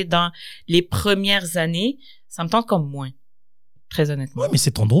 Retomber dans les premières années, ça me tente comme moins, très honnêtement. Oui, mais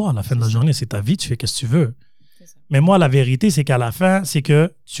c'est ton droit. À la fin de la journée, c'est ta vie. Tu fais ce que tu veux. C'est ça. Mais moi, la vérité, c'est qu'à la fin, c'est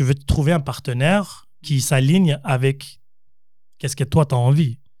que tu veux trouver un partenaire qui s'aligne avec qu'est-ce que toi, tu as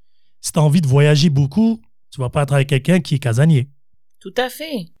envie. Si tu as envie de voyager beaucoup, tu vas pas être avec quelqu'un qui est casanier. Tout à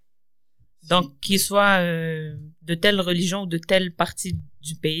fait. Donc, qu'il soit de telle religion ou de telle partie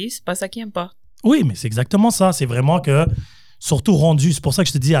du pays, c'est pas ça qui importe. Oui, mais c'est exactement ça. C'est vraiment que, surtout rendu, c'est pour ça que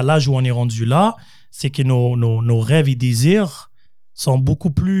je te dis, à l'âge où on est rendu là, c'est que nos rêves et désirs sont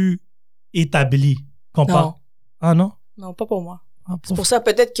beaucoup plus établis. Non. Ah non? Non, pas pour moi. Ah, C'est pour ça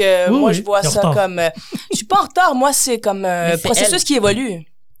peut-être que Oui, moi oui, je vois t'es en ça retard. comme... je suis pas en retard, moi c'est comme Mais c'est processus elle. qui évolue.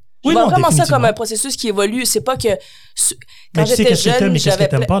 Je Oui, vois non, vraiment ça définitivement. comme un processus qui évolue. C'est pas que... Quand Mais tu sais j'étais qu'est-ce que t'aimes jeune, et qu'est-ce que j'avais...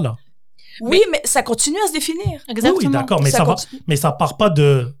 t'aimes pas, là? Oui, mais ça continue à se définir. Exactement. Oui, d'accord, mais ça va, continue. mais ça part pas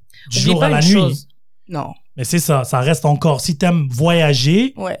de du Oublie jour pas à la une nuit. chose. Non. Mais c'est ça, ça reste encore. Si t'aimes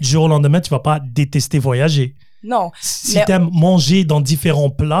voyager, Ouais. du jour au lendemain, tu vas pas détester voyager. Non. Si Mais- t'aimes manger dans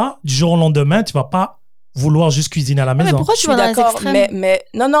différents plats, du jour au lendemain, tu vas pas vouloir juste cuisiner à la Ah, mais maison. pourquoi Je tu suis vas dans les d'accord, extrêmes? mais...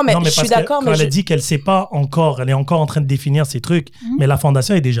 Non, mais je suis parce que d'accord, quand mais elle a dit qu'elle sait pas encore, elle est encore en train de définir ses trucs, Mhm. mais la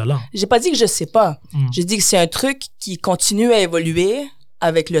fondation est déjà là. j'ai pas dit que je sais pas. Mm. J'ai dit que c'est un truc qui continue à évoluer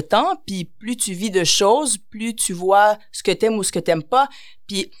avec le temps, puis plus tu vis de choses, plus tu vois ce que t'aimes ou ce que t'aimes pas.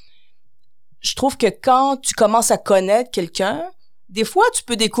 Puis je trouve que quand tu commences à connaître quelqu'un, des fois tu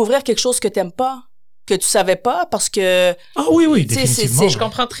peux découvrir quelque chose que t'aimes pas, que tu savais pas, parce que Ah oui, oui, Tu sais, définitivement. Je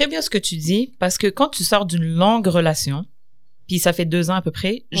comprends très bien ce que tu dis, parce que quand tu sors d'une longue relation, puis ça fait 2 ans à peu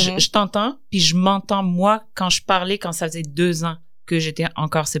près, Mhm. je t'entends, puis je m'entends moi quand je parlais quand ça faisait 2 ans que j'étais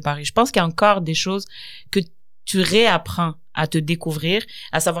encore séparée. Je pense qu'il y a encore des choses que tu réapprends à te découvrir,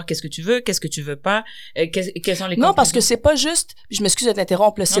 à savoir qu'est-ce que tu veux, qu'est-ce que tu veux pas, quels sont les non, parce conclusions. que c'est pas juste, je m'excuse de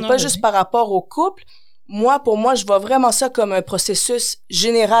t'interrompre, là, c'est non, pas vas-y. juste par rapport au couple. Moi, pour moi, je vois vraiment ça comme un processus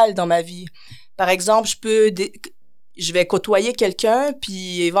général dans ma vie. Par exemple, je vais côtoyer quelqu'un,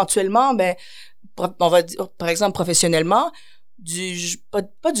 puis éventuellement, ben, on va dire, par exemple, professionnellement,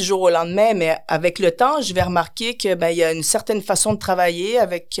 pas du jour au lendemain, mais avec le temps, je vais remarquer que, ben, il y a une certaine façon de travailler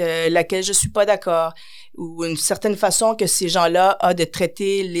avec laquelle je suis pas d'accord, ou une certaine façon que ces gens-là ont de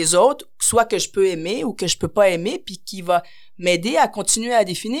traiter les autres, soit que je peux aimer ou que je peux pas aimer, puis qui va m'aider à continuer à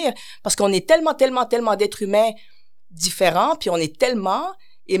définir. Parce qu'on est tellement d'êtres humains différents, puis on est tellement,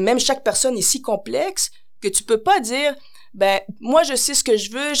 et même chaque personne est si complexe que tu peux pas dire, ben, moi, je sais ce que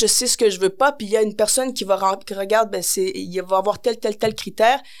je veux, je sais ce que je veux pas, puis il y a une personne qui regarde, ben, il va avoir tel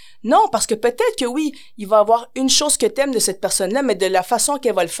critère. Non, parce que peut-être que oui, il va avoir une chose que t'aimes de cette personne-là, mais de la façon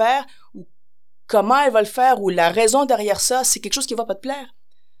qu'elle va le faire, ou comment elle va le faire ou la raison derrière ça, c'est quelque chose qui va pas te plaire.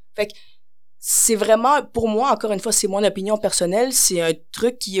 Fait que c'est vraiment, pour moi, encore une fois, c'est mon opinion personnelle, c'est un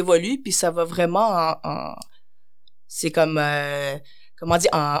truc qui évolue, puis ça va vraiment c'est comme, comment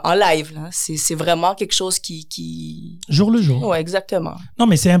dire, en live, là. C'est vraiment quelque chose qui... Jour le jour. Ouais, exactement. Non,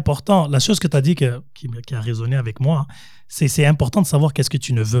 mais c'est important. La chose que tu as dit qui a résonné avec moi, c'est important de savoir qu'est-ce que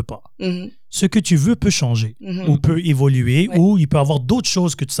tu ne veux pas. Mm-hmm. Ce que tu veux peut changer Mm-hmm. ou peut évoluer Ouais. ou il peut y avoir d'autres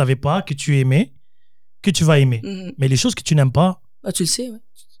choses que tu savais pas, que tu aimais, que tu vas aimer. Mm-hmm. Mais les choses que tu n'aimes pas, Ah, tu le sais, ouais.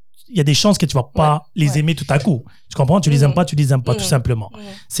 il y a des chances que tu vas pas les ouais. aimer tout à coup. Tu comprends? Tu les aimes pas, tu les aimes pas, tout simplement.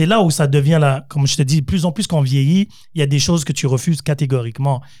 C'est là où ça devient, comme je te dis, de plus en plus qu'on vieillit, il y a des choses que tu refuses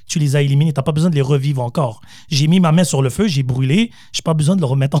catégoriquement. Tu les as éliminées. Tu n'as pas besoin de les revivre encore. J'ai mis ma main sur le feu, j'ai brûlé, je n'ai pas besoin de le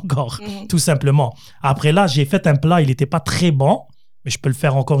remettre encore, tout simplement. Après là, j'ai fait un plat, il n'était pas très bon, mais je peux le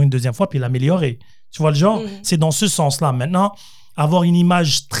faire encore une deuxième fois puis l'améliorer. Tu vois le genre? C'est dans ce sens-là. Maintenant, avoir une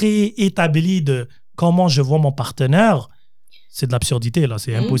image très établie de comment je vois mon partenaire, c'est de l'absurdité, là.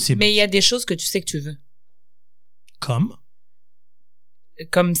 C'est impossible. Mais il y a des choses que tu sais que tu veux.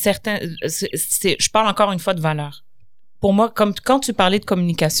 Comme Certains... je parle encore une fois de valeur. Pour moi, comme quand tu parlais de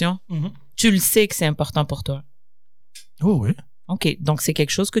communication, tu le sais que c'est important pour toi. Oh oui. OK. Donc, c'est quelque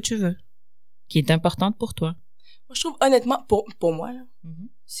chose que tu veux, qui est importante pour toi. Moi, je trouve, honnêtement, pour moi, là,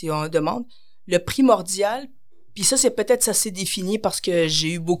 si on demande, le primordial, puis ça, c'est peut-être ça s'est défini parce que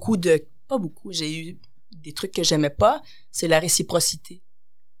j'ai eu j'ai eu des trucs que j'aimais pas, c'est la réciprocité.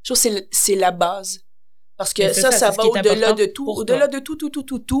 Je trouve que c'est la base. Parce que ça va au-delà de tout,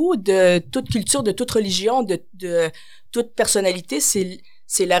 de toute culture, de toute religion, de toute personnalité,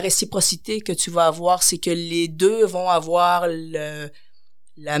 c'est la réciprocité que tu vas avoir, c'est que les deux vont avoir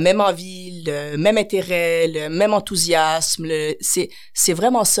la même envie, le même intérêt, le même enthousiasme, c'est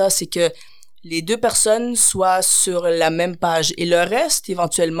vraiment ça, c'est que les deux personnes soient sur la même page et le reste,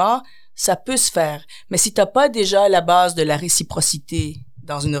 éventuellement, ça peut se faire. Mais si t'as pas déjà la base de la réciprocité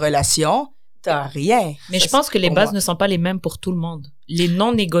dans une relation, t'as rien. Mais je pense que les bases ne sont pas les mêmes pour tout le monde. Les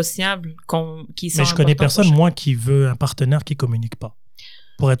non négociables qui sont Mais je connais personne, moi, qui veut un partenaire qui communique pas.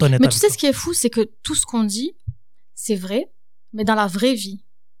 Pour être honnête Mais avec tu sais, toi. ce qui est fou, c'est que tout ce qu'on dit, c'est vrai, mais dans la vraie vie,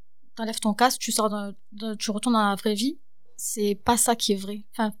 t'enlèves ton casque, tu retournes dans la vraie vie, c'est pas ça qui est vrai.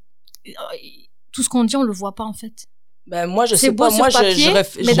 Enfin, tout ce qu'on dit, on le voit pas, en fait. Ben, moi, je C'est sais beau pas. sur Moi, papier,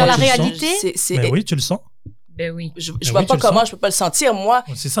 mais dans la réalité, Mais oui, tu le sens. Ben oui. je Ben vois oui, pas tu le comment sens. je peux pas le sentir. Moi,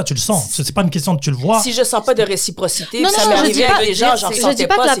 C'est ça, tu le sens. C'est pas une question de tu le vois. si je sens pas de réciprocité, Non, puis ça non, m'est je arrivé dis pas- avec des gens, j'en je dis ressentais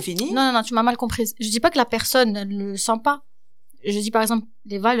pas que pas, la- c'est fini. Non, tu m'as mal comprise. Je dis pas que la personne ne le sent pas. Je dis par exemple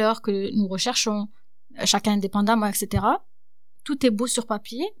les valeurs que nous recherchons, chacun indépendamment, etc. Tout est beau sur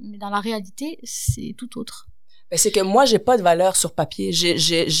papier, mais dans la réalité, c'est tout autre. Ben, c'est que moi, j'ai pas de valeur sur papier.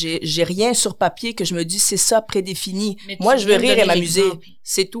 J'ai rien sur papier que je me dis, c'est ça prédéfini. Mais tu Moi, je veux viens de rire et donner m'amuser. l'exemple.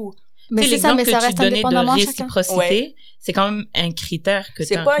 C'est tout. Mais Tu sais, c'est ça, mais ça l'exemple que reste tu donnais indépendamment de chacun. réciprocité, Ouais. c'est quand même un critère que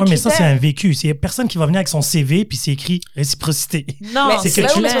C'est t'as. pas un Ouais, mais ça, c'est critère. un vécu. Il y a personne qui va venir avec son CV puis c'est écrit réciprocité. Non, Mais c'est c'est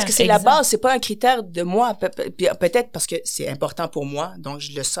quelque mais chose. parce que c'est la Exact. base, c'est pas un critère de moi. Peut-être parce que c'est important pour moi, donc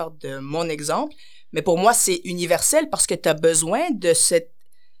je le sors de mon exemple. Mais pour moi, c'est universel parce que tu as besoin de cette...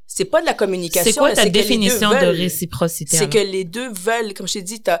 C'est pas de la communication. C'est quoi là, ta c'est que les deux définition de veulent. réciprocité? C'est alors? que les deux veulent, comme je t'ai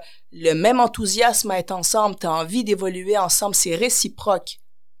dit, tu as le même enthousiasme à être ensemble, tu as envie d'évoluer ensemble, c'est réciproque.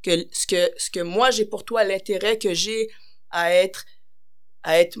 Que ce que moi j'ai pour toi, l'intérêt que j'ai à être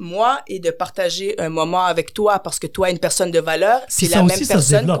moi et de partager un moment avec toi parce que toi, une personne de valeur, c'est ça la aussi, même ça se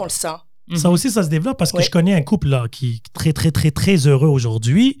personne développe. qu'on le sent. Ça aussi, ça se développe parce que Ouais. je connais un couple là, qui est très, très, très, très heureux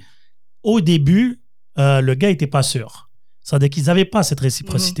aujourd'hui. Au début, le gars n'était pas sûr. C'est-à-dire qu'ils n'avaient pas cette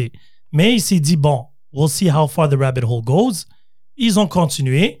réciprocité. Mais il s'est dit, bon, we'll see how far the rabbit hole goes. Ils ont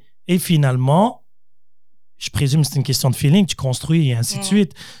continué et finalement, je présume que c'est une question de feeling, tu construis et ainsi de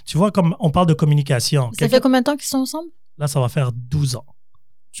suite. Tu vois, comme on parle de communication. Ça fait combien de temps qu'ils sont ensemble? Là, ça va faire 12 ans.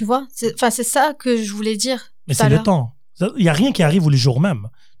 Tu vois? C'est ça que je voulais dire. Mais tout à c'est le l'heure. temps. Il n'y a rien qui arrive le jour même.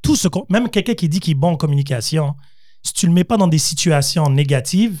 Même quelqu'un qui dit qu'il est bon en communication, si tu ne le mets pas dans des situations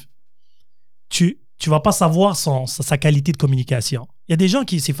négatives, tu vas pas savoir sa qualité de communication. Il y a des gens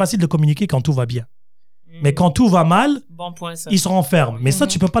qui, c'est facile de communiquer quand tout va bien. Mais quand tout va mal, Bon point, ça. ils se renferment. Mais ça,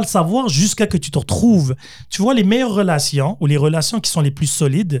 tu peux pas le savoir jusqu'à que tu te retrouves. Tu vois, les meilleures relations ou les relations qui sont les plus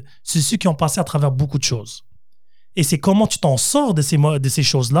solides, c'est ceux qui ont passé à travers beaucoup de choses. Et c'est comment tu t'en sors de ces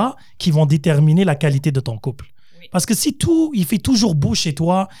choses-là qui vont déterminer la qualité de ton couple. Oui. Parce que si il fait toujours beau chez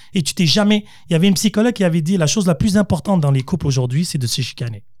toi et tu t'es jamais... Il y avait une psychologue qui avait dit la chose la plus importante dans les couples aujourd'hui, c'est de se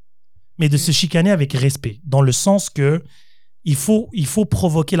chicaner. Mais de se chicaner avec respect, dans le sens que il faut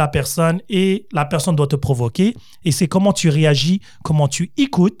provoquer la personne et la personne doit te provoquer. Et c'est comment tu réagis, comment tu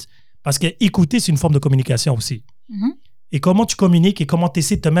écoutes. Parce que écouter, c'est une forme de communication aussi. Mhm. et comment tu communiques et comment tu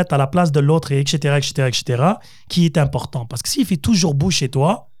essaies de te mettre à la place de l'autre, et etc., qui est important. Parce que s'il fait toujours beau chez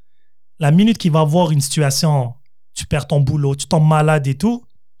toi, la minute qu'il va avoir une situation, tu perds ton boulot, tu tombes malade et tout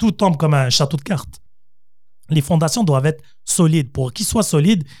tombe comme un château de cartes. Les fondations doivent être solides. Pour qu'ils soient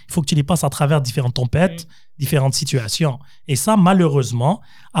solides, il faut que tu les passes à travers différentes tempêtes, différentes situations. Et ça, malheureusement,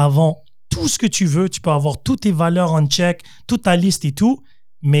 avant tout ce que tu veux, tu peux avoir toutes tes valeurs en check, toute ta liste et tout,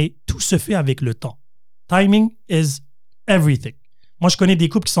 mais tout se fait avec le temps. Timing is everything. Moi, je connais des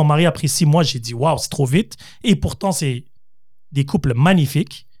couples qui sont mariés après 6 mois. J'ai dit, waouh, c'est trop vite. Et pourtant, c'est des couples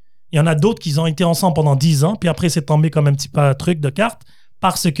magnifiques. Il y en a d'autres qui ont été ensemble pendant 10 ans, puis après, c'est tombé comme un petit peu un truc de carte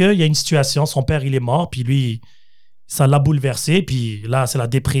parce qu'il y a une situation, son père, il est mort, puis lui, ça l'a bouleversé, puis là, c'est la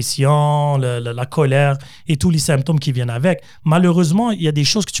dépression, la colère et tous les symptômes qui viennent avec. Malheureusement, il y a des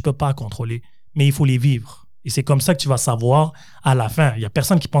choses que tu peux pas contrôler, mais il faut les vivre. Et c'est comme ça que tu vas savoir à la fin. Il y a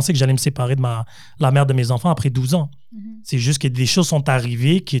personne qui pensait que j'allais me séparer de la mère de mes enfants après 12 ans. C'est juste que des choses sont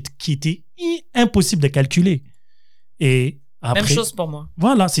arrivées qui étaient impossibles de calculer. Et après, même chose pour moi.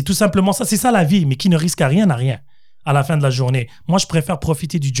 Voilà, c'est tout simplement ça. C'est ça la vie, mais qui ne risque à rien n'a rien à la fin de la journée. Moi, je préfère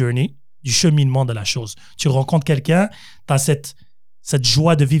profiter du journey, du cheminement de la chose. Tu rencontres quelqu'un, tu as cette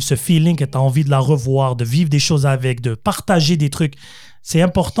joie de vivre ce feeling que tu as envie de la revoir, de vivre des choses avec, de partager des trucs. C'est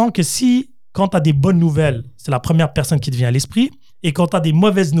important que quand tu as des bonnes nouvelles, c'est la première personne qui te vient à l'esprit. Et quand tu as des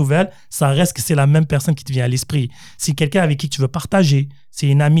mauvaises nouvelles, ça reste que c'est la même personne qui te vient à l'esprit. C'est quelqu'un avec qui tu veux partager, c'est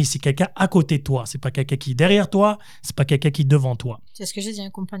une amie, c'est quelqu'un à côté de toi. C'est pas quelqu'un qui est derrière toi, c'est pas quelqu'un qui est devant toi. C'est ce que j'ai dit, un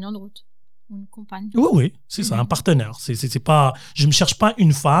compagnon de route. Ou une compagne. Oui, c'est ça, un partenaire. C'est pas, je me cherche pas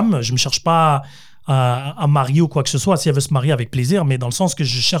une femme, je me cherche pas à marier ou quoi que ce soit. Si elle veut se marier, avec plaisir, mais dans le sens que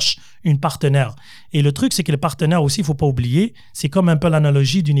je cherche une partenaire. Et le truc, c'est que le partenaire aussi, il faut pas oublier, c'est comme un peu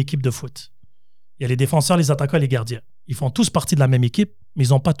l'analogie d'une équipe de foot. Il y a les défenseurs, les attaquants et les gardiens. Ils font tous partie de la même équipe, mais ils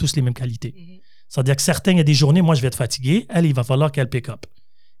n'ont pas tous les mêmes qualités. C'est-à-dire que certains, il y a des journées, moi, je vais être fatigué. Elle, il va falloir qu'elle pick up.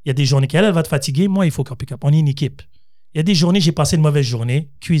 Il y a des journées qu'elle va être fatiguée. Moi, il faut qu'elle pick up. On est une équipe. Il y a des journées, j'ai passé une mauvaise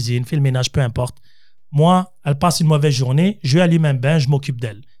journée, cuisine, fais le ménage, peu importe. Moi, elle passe une mauvaise journée, je lui allume un bain, je m'occupe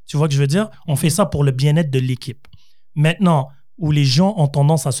d'elle. Tu vois ce que je veux dire? On fait ça pour le bien-être de l'équipe. Maintenant, où les gens ont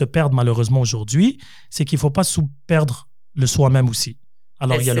tendance à se perdre malheureusement aujourd'hui, c'est qu'il ne faut pas perdre le soi-même aussi.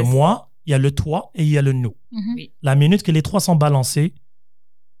 Alors, il y a le moi, il y a le toi et il y a le nous. Oui. La minute que les trois sont balancés,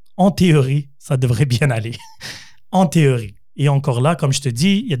 en théorie, ça devrait bien aller. En théorie. Et encore là, comme je te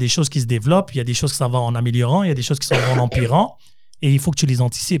dis, il y a des choses qui se développent, il y a des choses que ça va en améliorant, il y a des choses qui sont en empirant, et il faut que tu les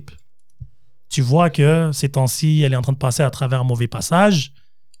anticipes. Tu vois que ces temps-ci, elle est en train de passer à travers un mauvais passage,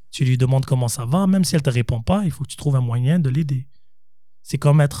 tu lui demandes comment ça va, même si elle ne te répond pas, il faut que tu trouves un moyen de l'aider. C'est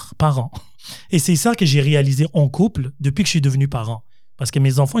comme être parent. Et c'est ça que j'ai réalisé en couple depuis que je suis devenu parent. Parce que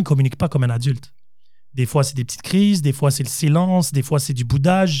mes enfants, ils ne communiquent pas comme un adulte. Des fois, c'est des petites crises, des fois, c'est le silence, des fois, c'est du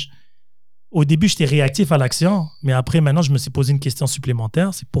boudage. Au début, j'étais réactif à l'action, mais après, maintenant, je me suis posé une question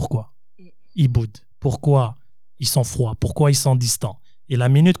supplémentaire, c'est pourquoi ils boudent? Pourquoi ils sont froids? Pourquoi ils sont distants? Et la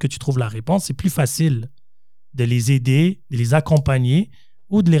minute que tu trouves la réponse, c'est plus facile de les aider, de les accompagner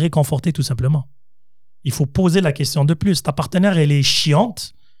ou de les réconforter tout simplement. Il faut poser la question de plus. Ta partenaire, elle est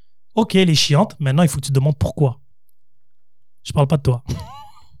chiante. OK, elle est chiante. Maintenant, il faut que tu te demandes pourquoi. Je parle pas de toi.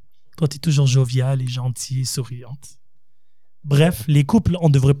 Toi, tu es toujours joviale et gentille et souriante. Bref, les couples, on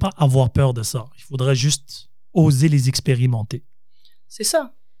ne devrait pas avoir peur de ça. Il faudrait juste oser les expérimenter. C'est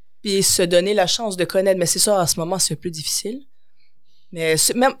ça. Puis se donner la chance de connaître. Mais c'est ça, à ce moment, c'est un peu difficile. Mais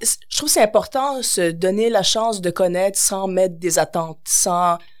je trouve que c'est important se donner la chance de connaître sans mettre des attentes,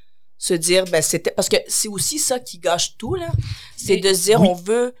 sans se dire, ben c'était... Parce que c'est aussi ça qui gâche tout, là. C'est de se dire,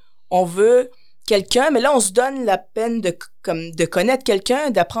 on veut quelqu'un, mais là, on se donne la peine de connaître quelqu'un,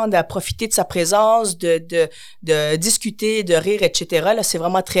 d'apprendre à profiter de sa présence, de discuter, de rire, etc. Là, c'est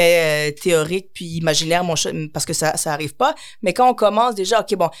vraiment très théorique puis imaginaire, parce que ça arrive pas. Mais quand on commence déjà,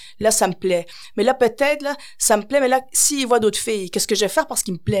 OK, bon, là, ça me plaît. Mais là, peut-être, là, ça me plaît, mais là, s'il voit d'autres filles, qu'est-ce que je vais faire parce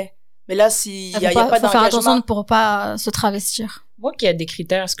qu'il me plaît? Mais là, s'il y a pas d'engagement... Faut faire attention pour pas se travestir. Moi qui a des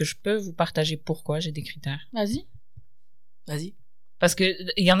critères, est-ce que je peux vous partager pourquoi j'ai des critères? Vas-y. Parce que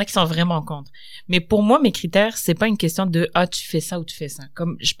il y en a qui sont vraiment contre. Mais pour moi, mes critères, c'est pas une question de tu fais ça ou tu fais ça.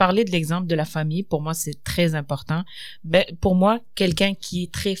 Comme je parlais de l'exemple de la famille, pour moi, c'est très important. Ben, pour moi, quelqu'un qui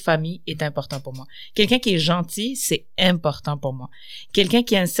est très famille est important pour moi. Quelqu'un qui est gentil, c'est important pour moi. Quelqu'un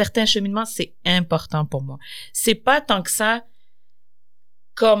qui a un certain cheminement, c'est important pour moi. C'est pas tant que ça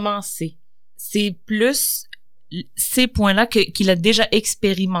comment c'est plus ces points-là qu'il a déjà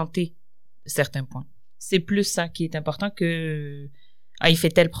expérimenté certains points. C'est plus ça qui est important que il fait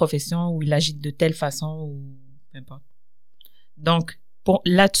telle profession ou il agit de telle façon ou peu importe. Donc,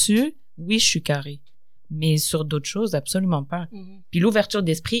 là-dessus, oui, je suis carré. Mais sur d'autres choses, absolument pas. Puis l'ouverture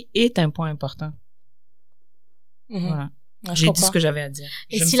d'esprit est un point important. Voilà. je J'ai dit comprends. ce que j'avais à dire.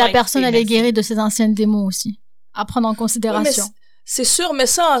 Et Je me si sens la personne, elle écoutée, est guérie de ses anciennes démons aussi, à prendre en Oui, mais considération. c'est sûr, mais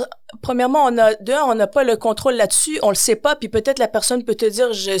ça, premièrement, on n'a pas le contrôle là-dessus, on le sait pas, puis peut-être la personne peut te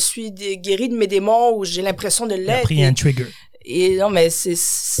dire, je suis guérie de mes démons ou j'ai l'impression de Et après, l'être. il y a un trigger. Et non, mais c'est Et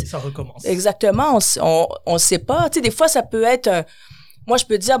ça recommence. exactement, on sait pas. Tu sais, des fois, ça peut être, moi, je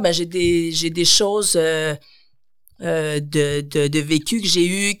peux dire, ben, j'ai des choses de vécu que j'ai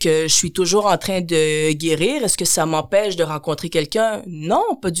eu que je suis toujours en train de guérir. Est-ce que ça m'empêche de rencontrer quelqu'un?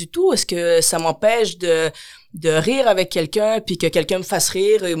 Non, pas du tout. Est-ce que ça m'empêche de rire avec quelqu'un puis que quelqu'un me fasse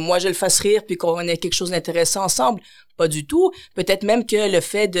rire et moi je le fasse rire puis qu'on ait quelque chose d'intéressant ensemble? Pas du tout. Peut-être même que le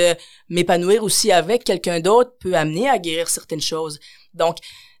fait de m'épanouir aussi avec quelqu'un d'autre peut amener à guérir certaines choses. Donc,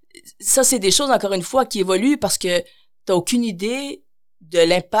 ça, c'est des choses, encore une fois, qui évoluent parce que t'as aucune idée de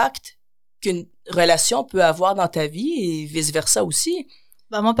l'impact qu'une relation peut avoir dans ta vie et vice-versa aussi.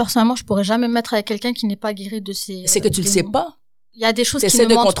 Bah, moi, personnellement, je pourrais jamais me mettre avec quelqu'un qui n'est pas guéri de ses C'est que tu le sais démons. pas. Il y a des choses qui T'essaies ne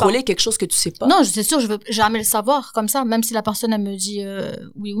de mentent contrôler quelque chose que tu sais pas. pas. Non, c'est sûr, je veux jamais le savoir comme ça, même si la personne, elle me dit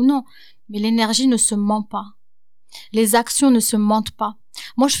oui ou non. Mais l'énergie ne se ment pas. Les actions ne se mentent pas.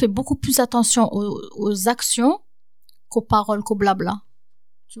 Moi, je fais beaucoup plus attention aux actions qu'aux paroles, qu'au blabla.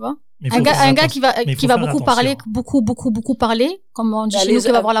 Tu vois? Mais il Un faut gars, faire un gars attention. qui faut va faire beaucoup attention. parler, beaucoup parler, comme on dit Ben, chez nous, les-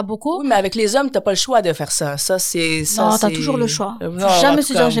 qui va voir la beaucoup. Oui, mais avec les hommes, t'as pas le choix de faire ça. Ça, c'est... Non, t'as toujours le choix. Non, Faut en jamais tout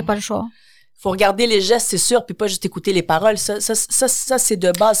se cas, dire j'ai pas le choix. faut regarder les gestes, c'est sûr, puis pas juste écouter les paroles. Ça c'est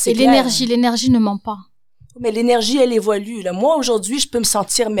de base, c'est Et clair. l'énergie ne ment pas. Mais l'énergie, elle évolue. Là. Moi, aujourd'hui, je peux me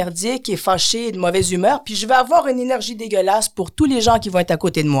sentir merdique et fâché et de mauvaise humeur, puis je vais avoir une énergie dégueulasse pour tous les gens qui vont être à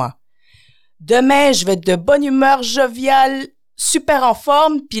côté de moi. Demain, je vais être de bonne humeur, joviale, super en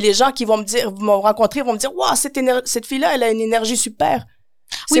forme, puis les gens qui vont me rencontrer vont me dire, waouh, cette fille-là, elle a une énergie super.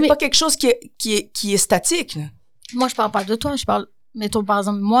 Oui, C'est mais- pas quelque chose qui est statique. Là. Moi, je parle pas de toi, je parle, mettons, par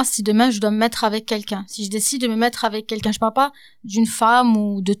exemple, moi, si demain, je dois me mettre avec quelqu'un, si je décide de me mettre avec quelqu'un, je parle pas d'une femme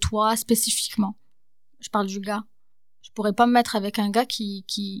ou de toi spécifiquement. Je parle du gars. Je pourrais pas me mettre avec un gars qui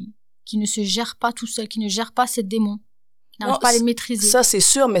ne se gère pas tout seul, qui ne gère pas ses démons, qui n'arrive Non, pas à les maîtriser. Ça, c'est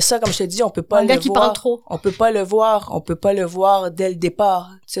sûr, mais ça, comme je te dis, on peut pas Un le gars qui voir. parle trop. On peut pas le voir dès le départ.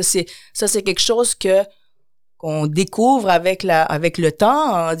 Ça, c'est quelque chose qu'on découvre avec le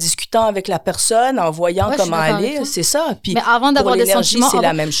temps, en discutant avec la personne, en voyant Ouais, je suis comment d'accord elle avec est. toi. C'est ça. Puis, Mais avant pour d'avoir des l'énergie, sentiments, c'est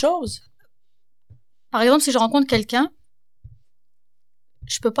la même chose. par exemple, si je rencontre quelqu'un,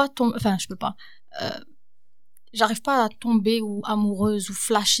 je peux pas, j'arrive pas à tomber ou amoureuse ou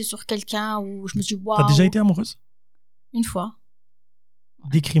flasher sur quelqu'un ou je me dis waouh. T'as déjà été amoureuse? Une fois.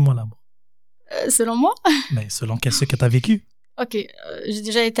 Décris-moi l'amour. Selon moi. Mais selon ce que t'as vécu. Ok, j'ai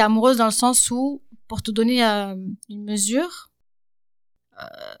déjà été amoureuse dans le sens où, pour te donner une mesure,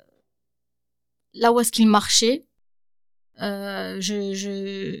 là où est-ce qu'il marchait,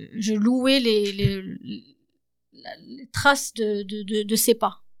 je louais les traces de ses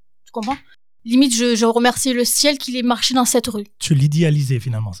pas. Tu comprends? Limite, je remerciais le ciel qu'il ait marché dans cette rue. Tu l'idéalisais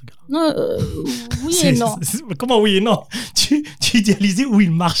finalement, ce gars-là. Non, oui et non. Comment oui et non? Tu idéalisais où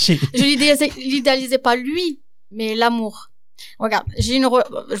il marchait. Je l'idéalisais pas lui, mais l'amour. Regarde,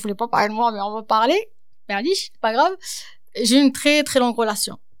 je voulais pas parler de moi, mais on va parler. Merliche, c'est pas grave. J'ai eu une très très longue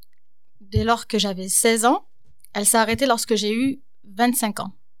relation. Dès lors que j'avais 16 ans, elle s'est arrêtée lorsque j'ai eu 25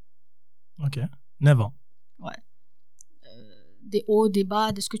 ans. Ok. 9 ans. Des hauts, des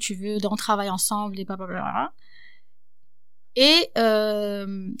bas, de ce que tu veux, on travaille ensemble, et blablabla. Et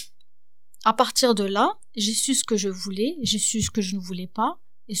à partir de là, j'ai su ce que je voulais, j'ai su ce que je ne voulais pas,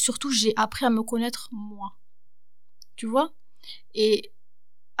 et surtout, j'ai appris à me connaître moi. Tu vois? Et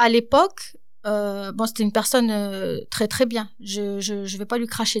à l'époque, c'était une personne très très bien. Je vais pas lui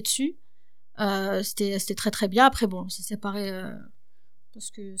cracher dessus. C'était très très bien. Après, bon, on s'est séparés parce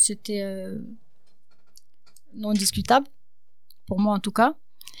que c'était non discutable. Pour moi en tout cas.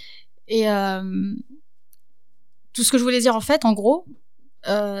 Et tout ce que je voulais dire en fait, en gros,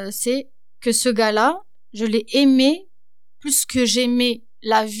 c'est que ce gars-là, je l'ai aimé plus que j'aimais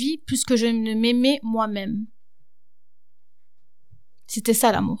la vie, plus que je ne m'aimais moi-même. C'était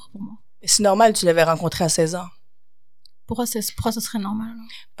ça l'amour pour moi. Et c'est normal, tu l'avais rencontré à 16 ans. Pourquoi ça serait normal alors?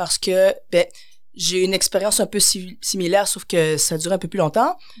 Parce que, j'ai eu une expérience un peu similaire, sauf que ça dure un peu plus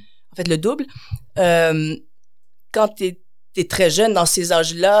longtemps. En fait, le double. Quand t'es très jeune dans ces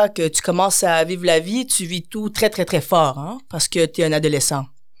âges-là, que tu commences à vivre la vie, tu vis tout très, très, très fort, hein, parce que t'es un adolescent.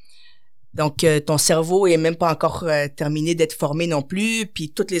 Donc, ton cerveau est même pas encore terminé d'être formé non plus,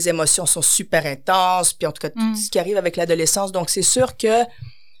 puis toutes les émotions sont super intenses, puis en tout cas, tout ce qui arrive avec l'adolescence. Donc, c'est sûr que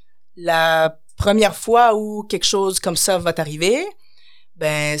la première fois où quelque chose comme ça va t'arriver,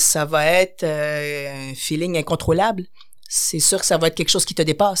 ça va être un feeling incontrôlable. C'est sûr que ça va être quelque chose qui te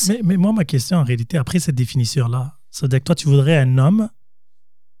dépasse. Mais moi, ma question, en réalité, après cette définition-là, Ça veut dire que toi, tu voudrais un homme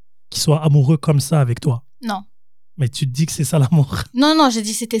qui soit amoureux comme ça avec toi. Non. Mais tu te dis que c'est ça l'amour. Non, j'ai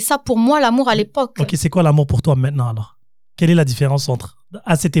dit c'était ça pour moi, l'amour à l'époque. Ok, c'est quoi l'amour pour toi maintenant alors? Quelle est la différence entre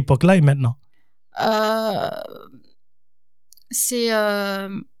à cette époque-là et maintenant? C'est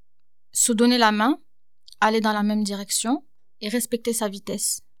se donner la main, aller dans la même direction et respecter sa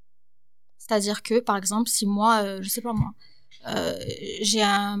vitesse. C'est-à-dire que, par exemple, si moi, je sais pas moi, j'ai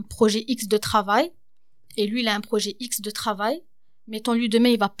un projet X de travail et lui, il a un projet X de travail, mettons-lui demain,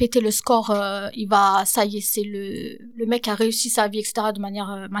 il va péter le score, ça y est, c'est le mec a réussi sa vie, etc., de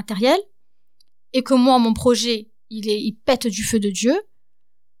manière matérielle, et que moi, mon projet, il pète du feu de Dieu,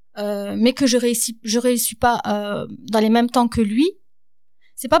 mais que je réussis pas dans les mêmes temps que lui,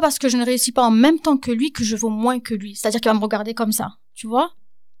 c'est pas parce que je ne réussis pas en même temps que lui que je vaux moins que lui. C'est-à-dire qu'il va me regarder comme ça, tu vois?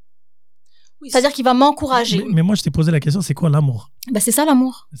 Oui, c'est-à-dire qu'il va m'encourager. Mais moi, je t'ai posé la question, c'est quoi l'amour? Ben, c'est ça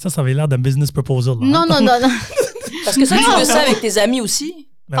l'amour. Ça avait l'air d'un business proposal. Là, non. Parce que ça, tu veux ça avec tes amis aussi.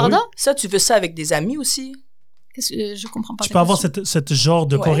 Ben Pardon? oui. Ça, tu veux ça avec des amis aussi. Qu'est-ce que je comprends pas. Tu peux avoir cette genre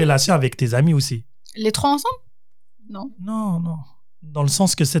de Ouais. corrélation avec tes amis aussi. Les trois ensemble? Non. Non. Dans le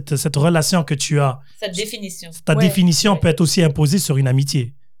sens que cette relation que tu as, Cette définition. ta Ouais. définition peut être aussi imposée sur une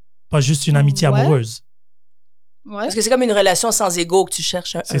amitié. Pas juste une amitié Ouais. amoureuse. Ouais. Parce que c'est comme une relation sans ego que tu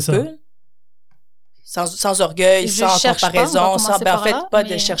cherches un C'est ça. peu. Sans orgueil, Je sans cherche pas, on va comparaison, commencer en par fait, là, pas mais-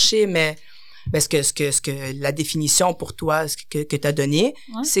 de chercher, mais ce que la définition pour toi, que tu as donné,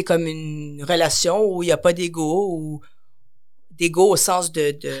 Ouais. c'est comme une relation où il n'y a pas d'ego, ou d'ego au sens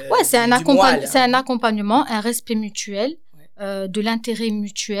de Ouais, c'est un, du moi, là. c'est un accompagnement, un respect mutuel, Ouais. de l'intérêt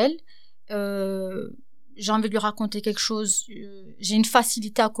mutuel. J'ai envie de lui raconter quelque chose, j'ai une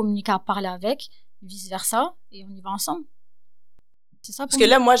facilité à communiquer, à parler avec, vice-versa, et on y va ensemble. C'est ça pour Parce que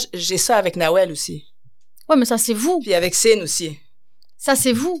moi. là, moi, j'ai ça avec Nawel aussi. Ouais, mais ça, c'est vous. Puis avec Sin aussi. Ça,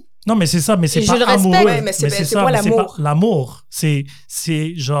 c'est vous. Non, mais c'est ça, mais c'est Et pas je le respecte. amoureux. Ouais, mais c'est ça, quoi mais c'est l'amour? pas l'amour.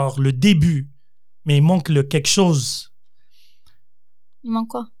 C'est genre le début. Mais il manque quelque chose. Il manque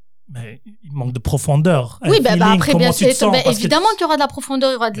quoi? Mais il manque de profondeur. Un Oui, ben feeling, après, comment bien tu te sûr, sens, ben, parce que- évidemment qu'il y aura de la profondeur,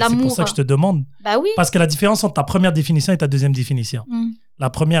 il y aura de Mais c'est l'amour. pour ça que je te demande. Bah oui. Parce que la différence entre ta première définition et ta deuxième définition. Mm. La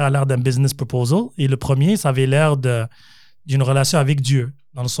première a l'air d'un business proposal et le premier, ça avait l'air d'une relation avec Dieu.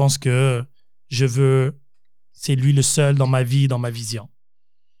 Dans le sens que c'est lui le seul dans ma vie, dans ma vision.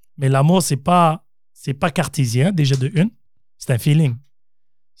 Mais l'amour, c'est pas cartésien, déjà de une. C'est un feeling.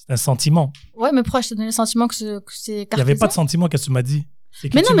 C'est un sentiment. Ouais, mais pourquoi je te donne le sentiment que c'est Il n'y cartésien? avait pas de sentiment, qu'est-ce que tu m'as dit? C'est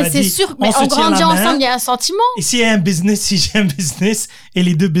que Mais tu non, mais m'as c'est dit, sûr. Mais se on tient la grandit main, ensemble, il y a un sentiment. Et si j'ai un business et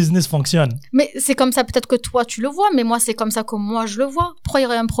les deux business fonctionnent. Mais c'est comme ça, peut-être que toi, tu le vois, mais moi, c'est comme ça que moi, je le vois. Pourquoi il y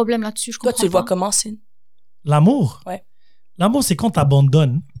aurait un problème là-dessus? Je Toi, comprends tu le vois pas. comment, Sin? L'amour. Ouais. L'amour, c'est quand tu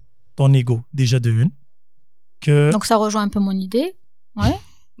abandonnes ton ego, déjà de une. Que Donc, ça rejoint un peu mon idée. Ouais.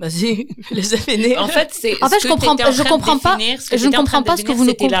 Vas-y, laisse finir. En fait, En fait, je comprends pas ce que vous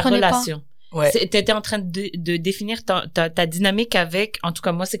ne comprenez pas. la relation. Ouais. Tu étais en train de définir ta dynamique avec, en tout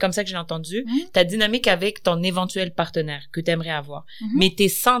cas, moi, c'est comme ça que j'ai entendu, ta dynamique avec ton éventuel partenaire que tu aimerais avoir. Mhm. Mais tes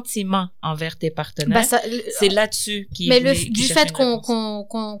sentiments envers tes partenaires, Bah, ça, c'est là-dessus qui mais du fait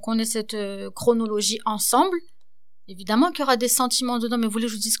qu'on ait cette chronologie ensemble, évidemment qu'il y aura des sentiments dedans. Mais vous voulez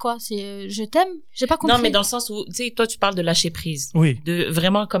que je vous dise quoi? C'est je t'aime? J'ai pas compris. Non, mais dans le sens où, tu sais, toi, tu parles de lâcher prise. oui, De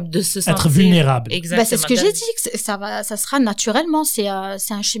vraiment comme de se sentir. être vulnérable. Exactement. Bah, c'est ce que j'ai dit, que ça sera naturellement, c'est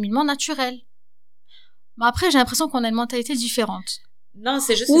un cheminement naturel. Mais après, j'ai l'impression qu'on a une mentalité différente. Non,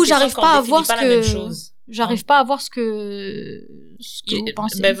 c'est juste Ou une question j'arrive qu'on pas à définit voir pas ce la même que chose. j'arrive pas à voir ce que vous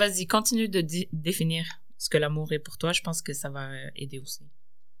pensez. Ben, vas-y, continue de définir ce que l'amour est pour toi. Je pense que ça va aider aussi.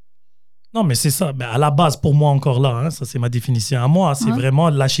 Non, mais c'est ça. Ben, à la base, pour moi, encore là, hein, ça c'est ma définition à moi, c'est Ouais. vraiment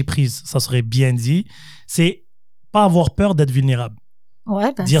lâcher prise. Ça serait bien dit. C'est pas avoir peur d'être vulnérable.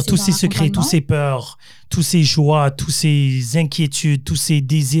 Ouais, bah, Dire c'est tous dans ses secrets, tous l'accompagnement. ses peurs, tous ses joies, tous ses inquiétudes, tous ses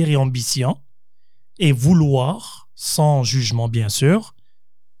désirs et ambitions. Et vouloir, sans jugement bien sûr,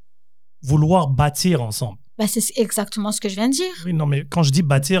 vouloir bâtir ensemble. Bah, c'est exactement ce que je viens de dire. Oui, non, mais quand je dis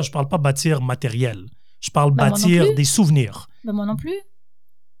bâtir, je parle pas bâtir matériel. Je parle Bah, moi non bâtir plus. des souvenirs. Bah, moi non plus.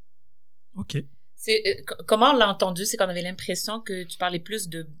 OK. Comment on l'a entendu, c'est qu'on avait l'impression que tu parlais plus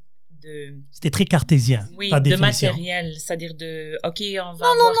de C'était très cartésien, oui, ta de définition. matériel, c'est-à-dire de, OK, on va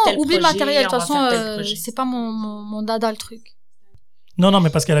Non, avoir tel oublie le projet, matériel. De on toute va façon, faire tel projet. c'est pas mon dada, le truc. Non, mais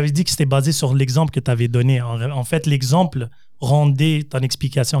parce qu'elle avait dit que c'était basé sur l'exemple que tu avais donné. En fait, l'exemple rendait ton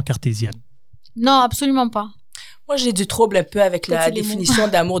explication cartésienne. Non, absolument pas. Moi, j'ai du trouble un peu avec Peut-être la c'est les mots. définition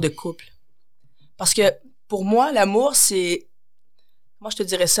d'amour de couple. Parce que pour moi, l'amour, c'est, moi, je te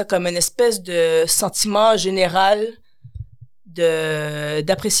dirais ça comme une espèce de sentiment général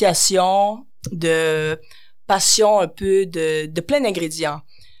d'appréciation, de passion un peu, de plein d'ingrédients.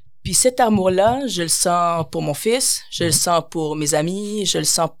 Puis cet amour-là, je le sens pour mon fils, je le sens pour mes amis, je le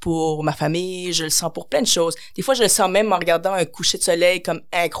sens pour ma famille, je le sens pour plein de choses. Des fois, je le sens même en regardant un coucher de soleil comme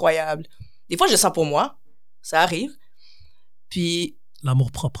incroyable. Des fois, je le sens pour moi. Ça arrive. Puis...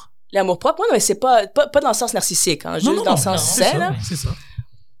 L'amour-propre. L'amour-propre, oui, mais c'est pas dans le sens narcissique, hein, juste dans le sens sain, là. C'est ça.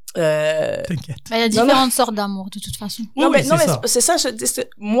 T'inquiète. Il y a différentes sortes d'amour, de toute façon. Mais c'est ça.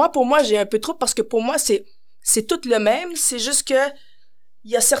 Pour moi, j'ai un peu trop parce que pour moi, c'est tout le même. C'est juste que il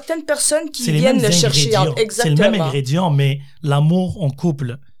y a certaines personnes qui viennent le chercher. Exactement. C'est le même ingrédient, mais l'amour en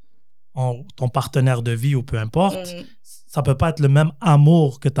couple, ton partenaire de vie ou peu importe, ça peut pas être le même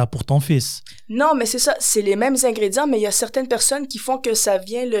amour que tu as pour ton fils. Non, mais c'est ça. C'est les mêmes ingrédients, mais il y a certaines personnes qui font que ça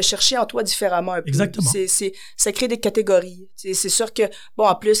vient le chercher en toi différemment un peu. Exactement. Ça crée des catégories. C'est sûr que, bon,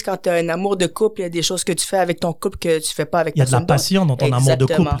 en plus, quand tu as un amour de couple, il y a des choses que tu fais avec ton couple que tu fais pas avec personne d'autre. Il y a de la passion dans ton amour de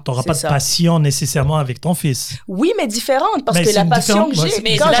couple. Tu n'auras pas de passion nécessairement avec ton fils. Oui, mais différente, parce que la passion que j'ai...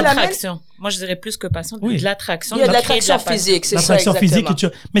 Mais de l'attraction. Moi, je dirais plus que passion, de l'attraction. Il y a de l'attraction physique, c'est ça, l'attraction physique.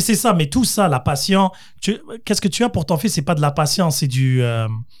 Mais c'est ça, mais tout ça, la passion... Qu'est-ce que tu as pour ton fils? C'est pas de la patience, c'est du...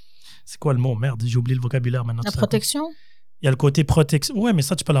 c'est quoi le mot? Merde, j'ai oublié le vocabulaire maintenant. La protection? Il y a le côté protection. Ouais, mais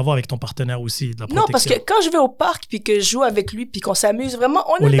ça, tu peux l'avoir avec ton partenaire aussi, de la protection. Non, parce que quand je vais au parc puis que je joue avec lui puis qu'on s'amuse, vraiment,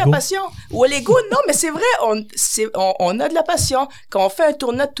 on a de la passion. Ou au Lego, non, mais c'est vrai, on a de la passion. Quand on fait un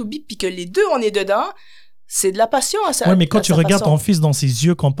tournoi de Toubi puis que les deux, on est dedans... C'est de la passion à ça. Oui, mais quand tu regardes ton fils dans ses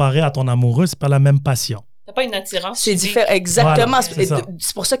yeux comparé à ton amoureux, c'est pas la même passion. T'as pas une attirance. C'est différent, exactement. Voilà,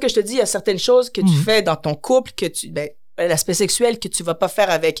 c'est pour ça que je te dis, il y a certaines choses que tu fais dans ton couple, l'aspect sexuel que tu vas pas faire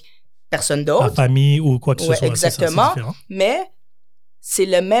avec personne d'autre. Ta famille ou quoi que ce soit. Exactement. Ça, mais c'est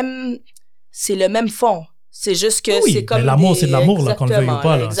le même fond. C'est juste que c'est comme mais l'amour, c'est de l'amour, là, qu'on le veuille ou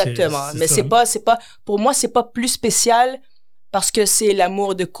pas. Là. Exactement. Mais c'est pas, pour moi, c'est pas plus spécial parce que c'est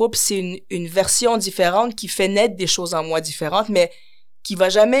l'amour de couple, c'est une version différente qui fait naître des choses en moi différentes, mais qui va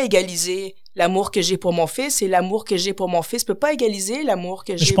jamais égaliser l'amour que j'ai pour mon fils, et l'amour que j'ai pour mon fils peut pas égaliser l'amour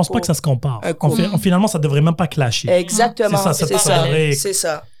que j'ai pour... Je pense pas que ça se compare. Finalement, ça devrait même pas clasher. Exactement. C'est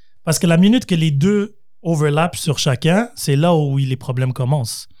ça. Parce que la minute que les deux overlappent sur chacun, c'est là où les problèmes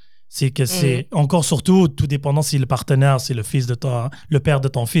commencent. C'est que c'est encore surtout, tout dépendant si le partenaire, c'est le fils de le père de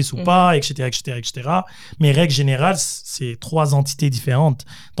ton fils ou pas, etc., etc., etc. Mais règle générale, c'est 3 entités différentes.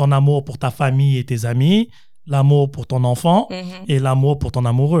 Ton amour pour ta famille et tes amis, l'amour pour ton enfant et l'amour pour ton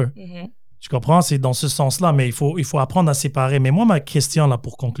amoureux. Tu comprends? C'est dans ce sens-là, mais il faut apprendre à séparer. Mais moi, ma question, là,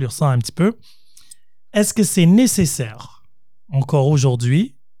 pour conclure ça un petit peu, est-ce que c'est nécessaire, encore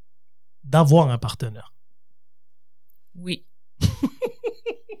aujourd'hui, d'avoir un partenaire? Oui.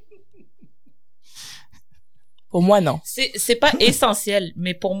 Pour moi, non. C'est pas essentiel,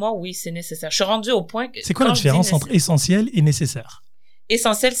 mais pour moi, oui, c'est nécessaire. Je suis rendue au point que... C'est quoi la différence entre essentiel et nécessaire?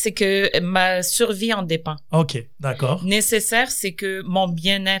 Essentiel, c'est que ma survie en dépend. OK, d'accord. Nécessaire, c'est que mon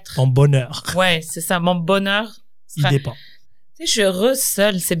bien-être... Ton bonheur. Ouais, c'est ça. Mon bonheur... Il dépend. Tu sais, je suis heureuse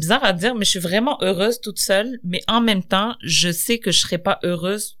seule. C'est bizarre à dire, mais je suis vraiment heureuse toute seule. Mais en même temps, je sais que je serai pas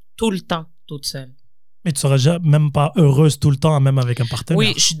heureuse tout le temps toute seule. Mais tu seras même pas heureuse tout le temps, même avec un partenaire.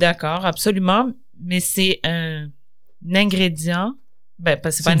 Oui, je suis d'accord, absolument. Mais c'est un ingrédient.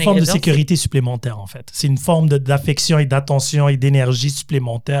 C'est pas une forme de sécurité supplémentaire, en fait. C'est une forme d'affection et d'attention et d'énergie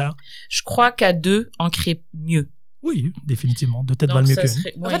supplémentaire. Je crois qu'à 2, on crée mieux. Oui, définitivement. De tête valent mieux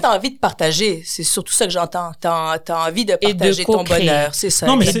qu'une. En fait, t'as envie de partager. C'est surtout ça que j'entends. T'as envie de partager ton bonheur. C'est ça.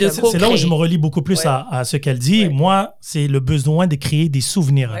 Non, mais c'est là où je me relie beaucoup plus à ce qu'elle dit. Moi, c'est le besoin de créer des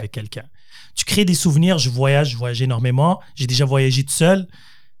souvenirs avec quelqu'un. Tu crées des souvenirs. Je voyage énormément. J'ai déjà voyagé tout seul.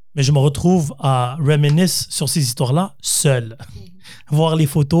 Mais je me retrouve à reminisce sur ces histoires-là seul. Voir les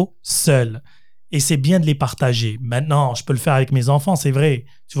photos seul. Et c'est bien de les partager. Maintenant, je peux le faire avec mes enfants, c'est vrai.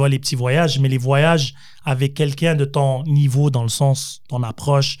 Tu vois, les petits voyages, mais les voyages avec quelqu'un de ton niveau, dans le sens, ton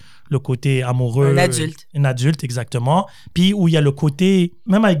approche, le côté amoureux. Un adulte, exactement. Puis où il y a le côté,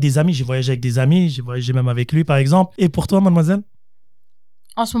 même avec des amis, j'ai voyagé avec des amis, j'ai voyagé même avec lui, par exemple. Et pour toi, mademoiselle?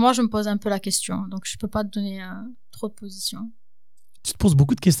 En ce moment, je me pose un peu la question. Donc, je peux pas te donner trop de positions. Tu te poses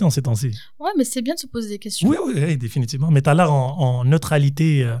beaucoup de questions ces temps-ci. Ouais, mais c'est bien de se poser des questions. Oui, définitivement. Mais tu as l'air en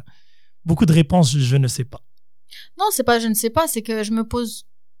neutralité. Beaucoup de réponses, je ne sais pas. Non, c'est pas je ne sais pas, c'est que je me pose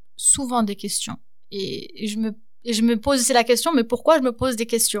souvent des questions. Et je me pose aussi la question, mais pourquoi je me pose des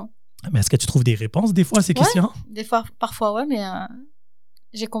questions? Mais est-ce que tu trouves des réponses des fois à ces questions? Des fois, parfois, ouais, mais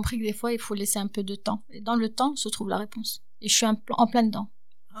j'ai compris que des fois, il faut laisser un peu de temps. Et dans le temps se trouve la réponse. Et je suis en plein dedans.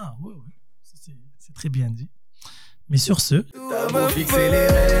 Ah, oui. C'est très bien dit. Mais sur ce... T'as beau fixer les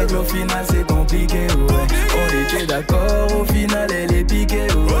règles, au final c'est compliqué, ouais. On était d'accord, au final elle est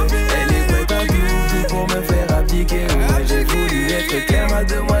piquée, ouais. Elle est prête à tout pour me faire appliquer, ouais. J'ai voulu être clair,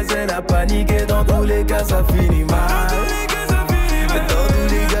 mademoiselle a paniqué. Dans tous les cas ça finit mal. Dans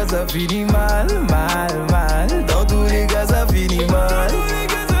tous les cas ça ça finit mal, mal,